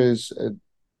answer is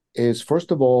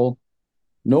first of all,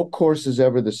 no course is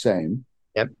ever the same.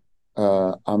 Yep.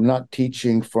 I'm not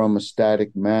teaching from a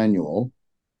static manual.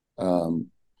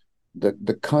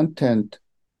 The content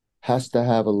has to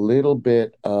have a little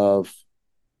bit of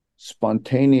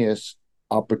spontaneous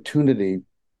opportunity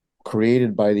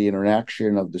created by the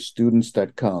interaction of the students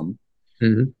that come.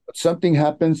 Mm-hmm. But something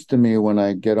happens to me when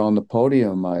I get on the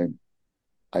podium. I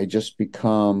just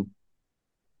become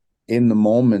in the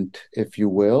moment, if you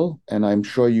will, and I'm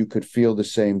sure you could feel the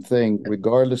same thing,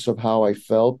 regardless of how I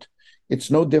felt.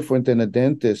 It's no different than a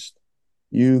dentist.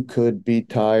 You could be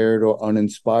tired or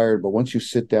uninspired, but once you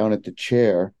sit down at the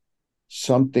chair,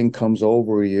 something comes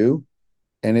over you,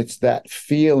 and it's that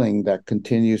feeling that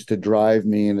continues to drive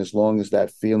me. And as long as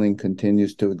that feeling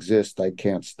continues to exist, I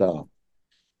can't stop.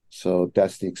 So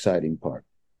that's the exciting part.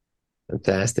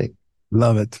 Fantastic.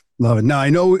 Love it. Love it. Now,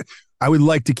 I know I would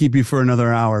like to keep you for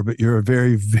another hour, but you're a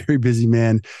very, very busy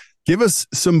man. Give us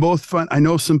some both fun. I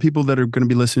know some people that are going to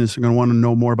be listening to this are going to want to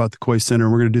know more about the Koi Center.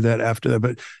 We're going to do that after that.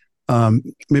 But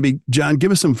maybe, John,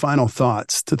 give us some final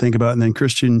thoughts to think about. And then,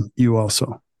 Christian, you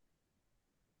also.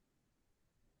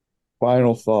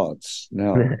 Final thoughts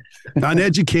now. On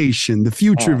education, the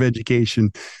future of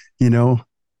education,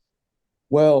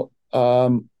 Well,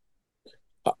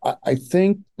 I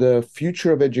think the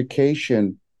future of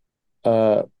education,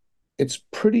 it's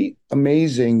pretty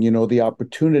amazing, the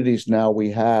opportunities now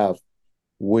we have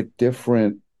with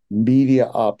different media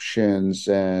options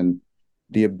and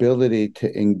the ability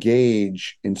to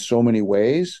engage in so many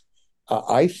ways.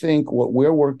 I think what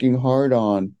we're working hard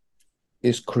on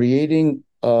is creating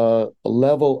a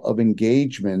level of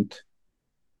engagement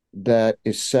that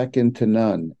is second to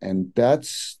none. And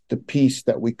that's the piece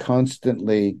that we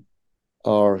constantly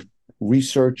are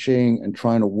researching and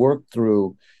trying to work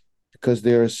through, because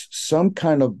there's some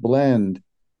kind of blend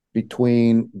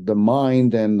between the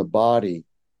mind and the body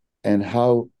and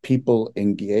how people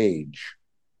engage.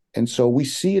 And so we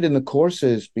see it in the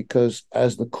courses, because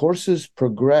as the courses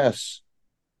progress,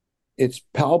 it's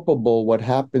palpable what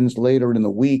happens later in the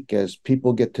week as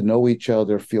people get to know each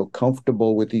other, feel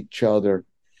comfortable with each other.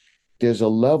 There's a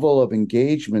level of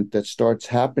engagement that starts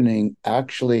happening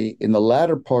actually in the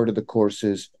latter part of the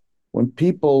courses when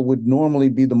people would normally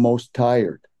be the most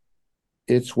tired.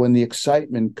 It's when the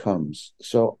excitement comes.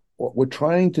 So what we're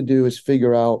trying to do is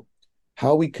figure out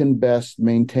how we can best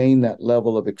maintain that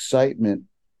level of excitement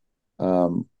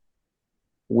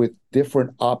with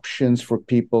different options for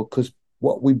people, because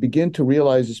what we begin to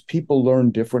realize is people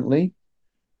learn differently.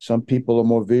 Some people are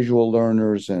more visual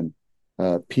learners, and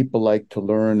people like to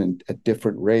learn at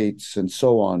different rates and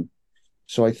so on.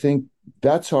 So I think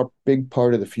that's our big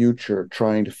part of the future,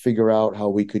 trying to figure out how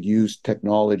we could use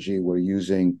technology. We're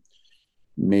using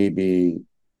maybe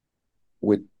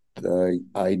with the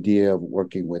idea of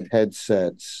working with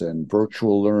headsets and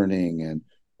virtual learning and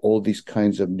all these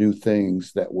kinds of new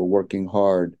things that we're working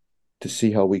hard to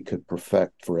see how we could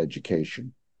perfect for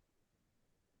education.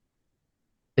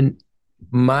 And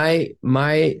my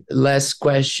last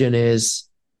question is,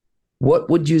 what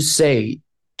would you say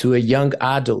to a young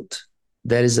adult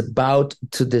that is about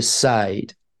to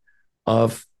decide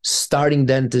of starting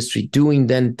dentistry, doing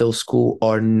dental school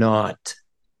or not?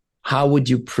 How would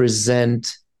you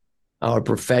present our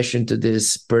profession to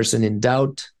this person in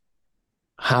doubt?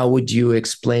 How would you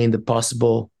explain the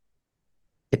possible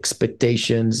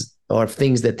expectations or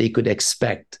things that they could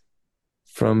expect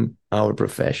from our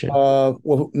profession?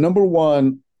 Well, number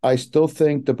one, I still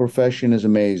think the profession is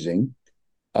amazing.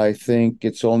 I think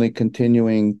it's only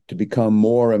continuing to become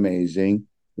more amazing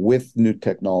with new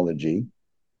technology,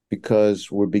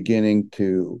 because we're beginning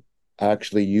to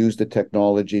actually use the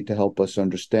technology to help us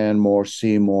understand more,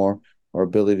 see more, our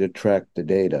ability to track the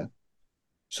data.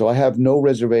 So I have no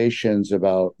reservations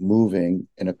about moving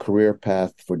in a career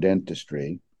path for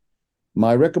dentistry.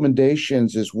 My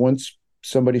recommendations is, once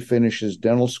somebody finishes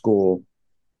dental school,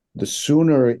 the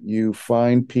sooner you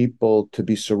find people to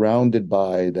be surrounded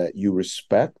by that you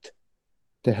respect,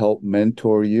 to help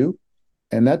mentor you.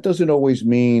 And that doesn't always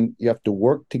mean you have to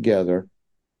work together,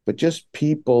 but just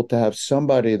people to have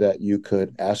somebody that you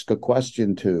could ask a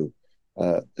question to,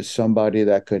 somebody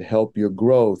that could help your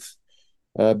growth,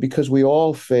 because we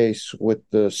all face with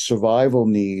the survival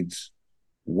needs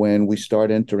when we start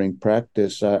entering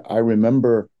practice. I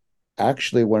remember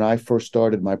actually when I first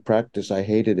started my practice, I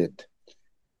hated it.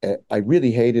 I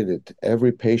really hated it.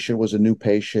 Every patient was a new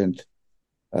patient.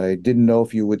 I didn't know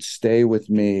if you would stay with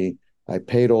me. I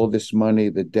paid all this money.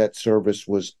 The debt service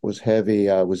was heavy.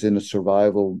 I was in a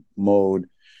survival mode.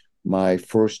 My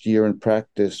first year in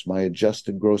practice, my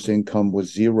adjusted gross income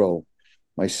was zero.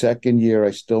 My second year,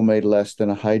 I still made less than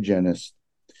a hygienist.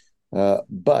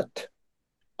 But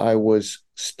I was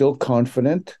still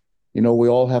confident. You know, we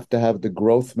all have to have the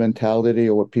growth mentality,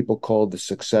 or what people call the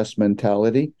success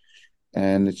mentality.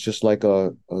 And it's just like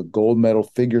a gold medal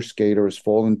figure skater has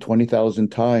fallen 20,000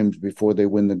 times before they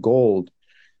win the gold.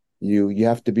 You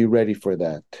have to be ready for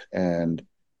that. And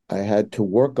I had to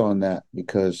work on that,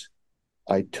 because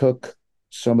I took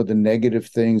some of the negative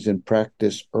things in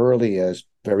practice early as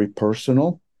very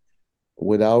personal,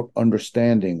 without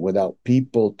understanding, without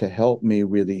people to help me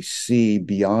really see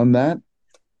beyond that.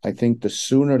 I think the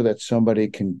sooner that somebody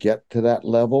can get to that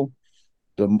level,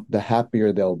 the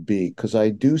happier they'll be. Because I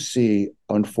do see,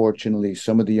 unfortunately,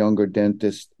 some of the younger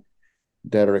dentists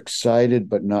that are excited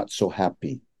but not so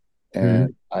happy.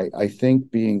 And I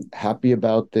think being happy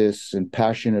about this and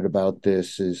passionate about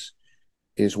this is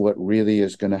what really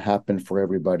is going to happen for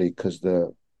everybody, because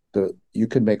the you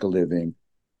can make a living.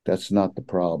 That's not the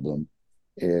problem.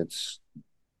 It's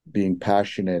being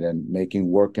passionate and making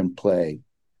work and play,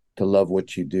 to love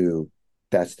what you do.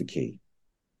 That's the key.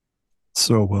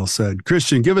 So well said.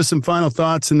 Christian, give us some final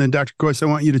thoughts. And then, Dr. Kois, I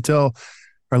want you to tell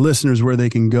our listeners where they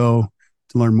can go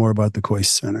to learn more about the Kois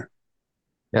Center.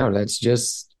 Now, let's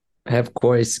just have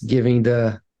Kois giving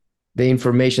the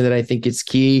information that I think is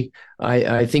key.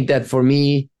 I think that for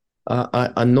me,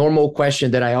 a normal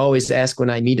question that I always ask when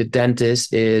I meet a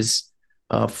dentist is,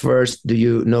 First, do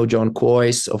you know John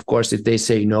Coyce? Of course, if they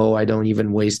say no, I don't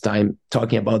even waste time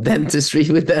talking about dentistry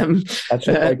with them. That's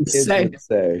what my kids would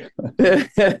say.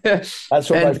 That's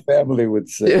what my family would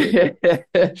say.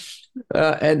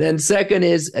 And then second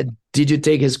is, did you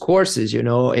take his courses? You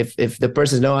know, if the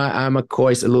person says, no, I'm a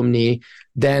Coyce alumni,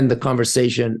 then the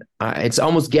conversation, it's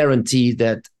almost guaranteed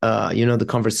that, the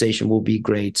conversation will be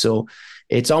great. So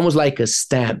it's almost like a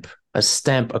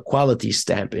quality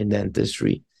stamp in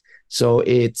dentistry. So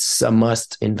it's a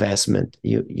must investment.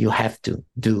 You have to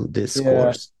do this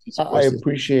course. I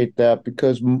appreciate that,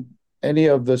 because any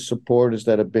of the supporters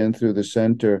that have been through the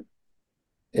center,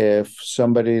 if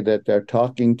somebody that they're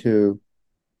talking to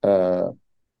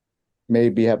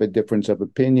maybe have a difference of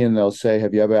opinion, they'll say,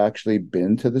 have you ever actually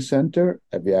been to the center?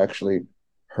 Have you actually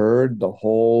heard the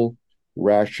whole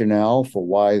rationale for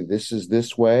why this is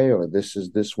this way or this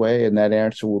is this way? And that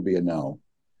answer will be a no.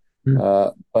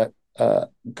 But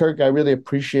Kirk, I really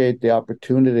appreciate the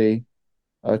opportunity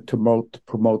to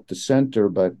promote the center,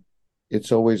 but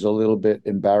it's always a little bit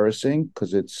embarrassing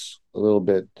because it's a little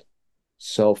bit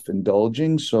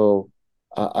self-indulging. So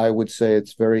I would say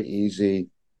it's very easy.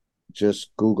 Just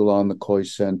Google on the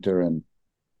Coyce Center and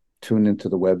tune into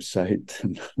the website.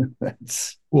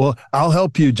 Well, I'll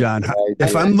help you, John.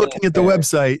 If I'm looking at the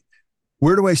website,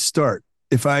 where do I start?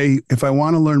 If I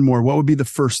want to learn more, what would be the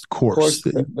first course?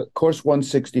 Course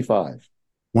 165.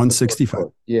 165.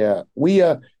 Yeah. We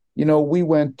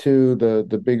went to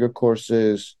the bigger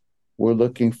courses. We're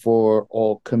looking for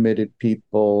all committed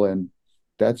people, and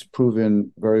that's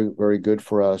proven very, very good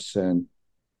for us. And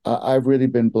I've really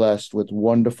been blessed with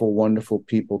wonderful, wonderful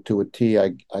people to a T.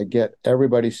 I get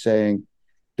everybody saying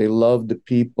they love the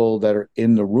people that are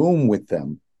in the room with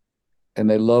them, and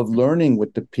they love learning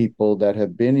with the people that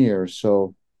have been here.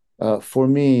 So for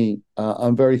me,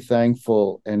 I'm very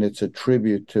thankful, and it's a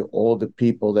tribute to all the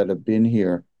people that have been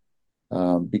here,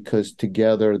 because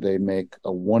together they make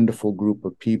a wonderful group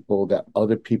of people that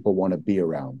other people want to be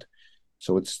around.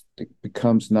 So it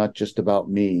becomes not just about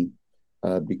me,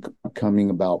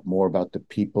 becoming more about the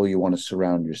people you want to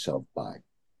surround yourself by.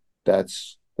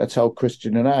 That's how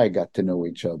Christian and I got to know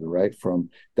each other, right? From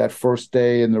that first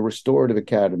day in the Restorative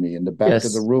Academy in the back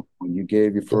of the room when you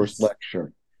gave your first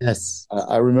lecture. Yes,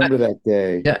 I remember that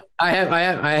day. Yeah, I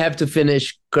have to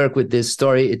finish, Kirk, with this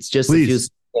story. It's just a few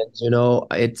seconds.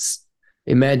 It's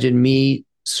imagine me,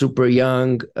 super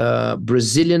young,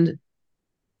 Brazilian.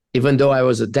 Even though I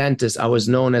was a dentist, I was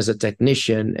known as a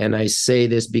technician. And I say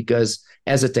this because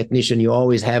as a technician, you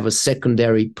always have a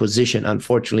secondary position,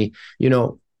 unfortunately,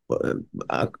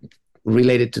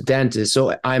 related to dentists.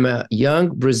 So I'm a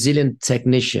young Brazilian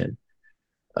technician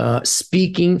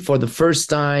speaking for the first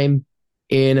time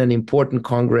in an important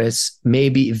Congress,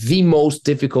 maybe the most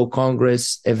difficult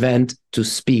Congress event to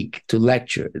speak, to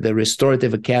lecture, the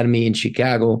Restorative Academy in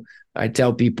Chicago. I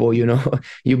tell people,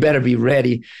 you better be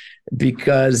ready,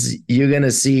 because you're going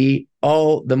to see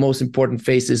all the most important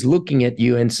faces looking at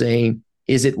you and saying,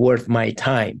 is it worth my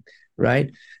time?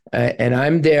 Right. And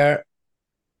I'm there,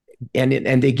 and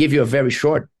they give you a very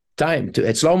short time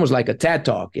it's almost like a TED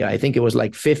talk. I think it was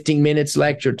like 15 minutes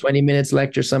lecture, 20 minutes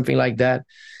lecture, something like that.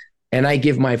 And I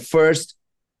give my first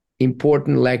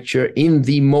important lecture in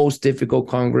the most difficult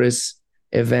Congress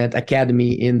event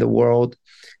academy in the world.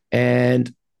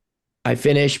 And I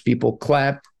finish, people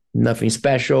clap, nothing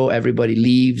special, everybody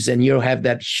leaves, and you have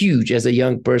that huge, as a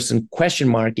young person, question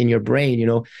mark in your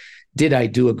brain, did I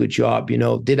do a good job?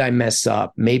 Did I mess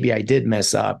up? Maybe I did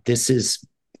mess up. This is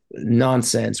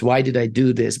nonsense. Why did I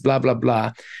do this? Blah, blah,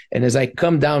 blah. And as I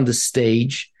come down the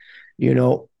stage,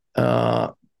 nobody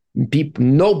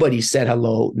said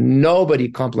hello. Nobody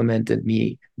complimented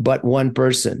me but one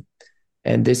person.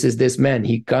 And this is this man.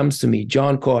 He comes to me,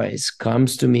 John Coyce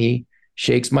comes to me,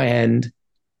 shakes my hand,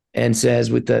 and says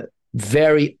with a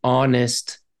very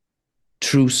honest,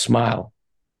 true smile,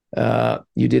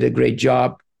 you did a great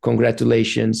job.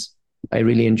 Congratulations. I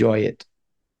really enjoy it.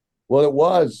 Well, it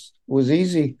was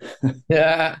easy.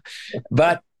 Yeah,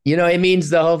 but it means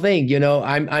the whole thing.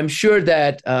 I'm sure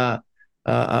that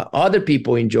other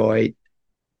people enjoyed,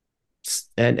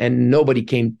 and nobody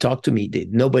came talk to me.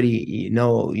 Nobody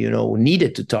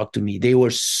needed to talk to me. They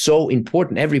were so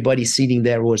important. Everybody sitting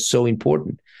there was so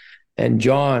important. And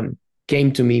John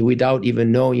came to me without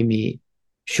even knowing me,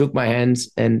 shook my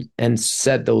hands, and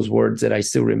said those words that I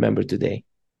still remember today.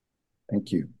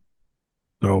 Thank you.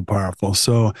 So powerful.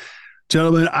 So,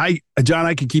 gentlemen, John,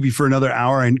 I could keep you for another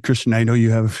hour. And Christian, I know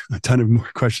you have a ton of more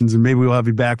questions, and maybe we'll have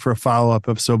you back for a follow-up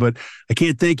episode. But I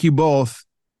can't thank you both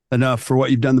enough for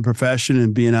what you've done in the profession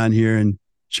and being on here and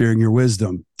sharing your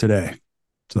wisdom today.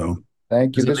 So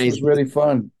thank you. This was really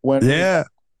fun. Yeah.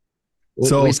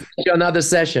 So we see you another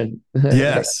session.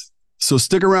 Yes. So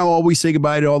stick around while we say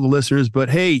goodbye to all the listeners. But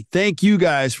hey, thank you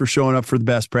guys for showing up for the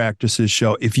Best Practices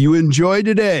show. If you enjoyed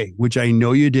today, which I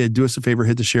know you did, do us a favor,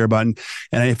 hit the share button.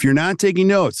 And if you're not taking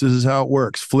notes, this is how it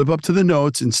works. Flip up to the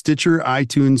notes in Stitcher,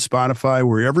 iTunes, Spotify,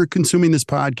 wherever you're consuming this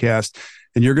podcast.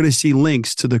 And you're going to see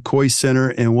links to the Coy Center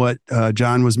and what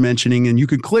John was mentioning. And you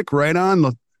can click right on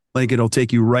the link. It'll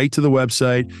take you right to the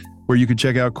website where you can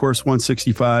check out Course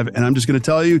 165. And I'm just going to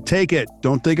tell you, take it.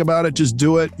 Don't think about it. Just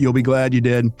do it. You'll be glad you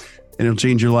did. And it'll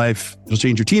change your life. It'll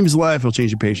change your team's life. It'll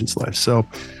change your patient's life. So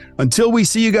until we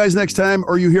see you guys next time,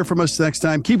 or you hear from us next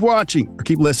time, keep watching or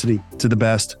keep listening to the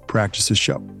Best Practices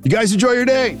show. You guys enjoy your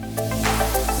day.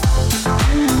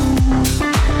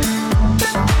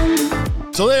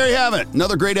 So there you have it.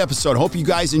 Another great episode. Hope you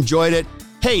guys enjoyed it.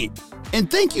 Hey, and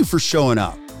thank you for showing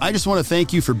up. I just want to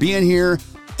thank you for being here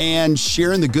and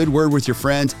sharing the good word with your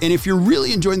friends. And if you're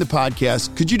really enjoying the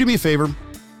podcast, could you do me a favor?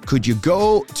 Could you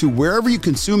go to wherever you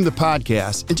consume the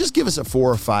podcast and just give us a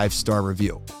 4 or 5 star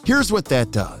review? Here's what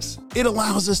that does. It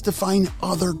allows us to find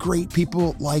other great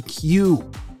people like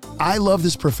you. I love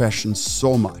this profession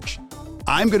so much.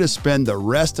 I'm going to spend the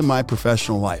rest of my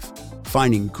professional life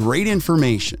finding great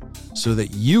information so that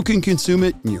you can consume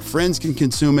it and your friends can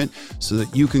consume it so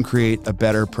that you can create a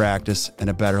better practice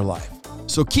and a better life.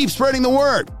 So keep spreading the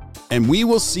word, and we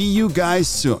will see you guys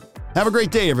soon. Have a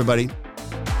great day, everybody.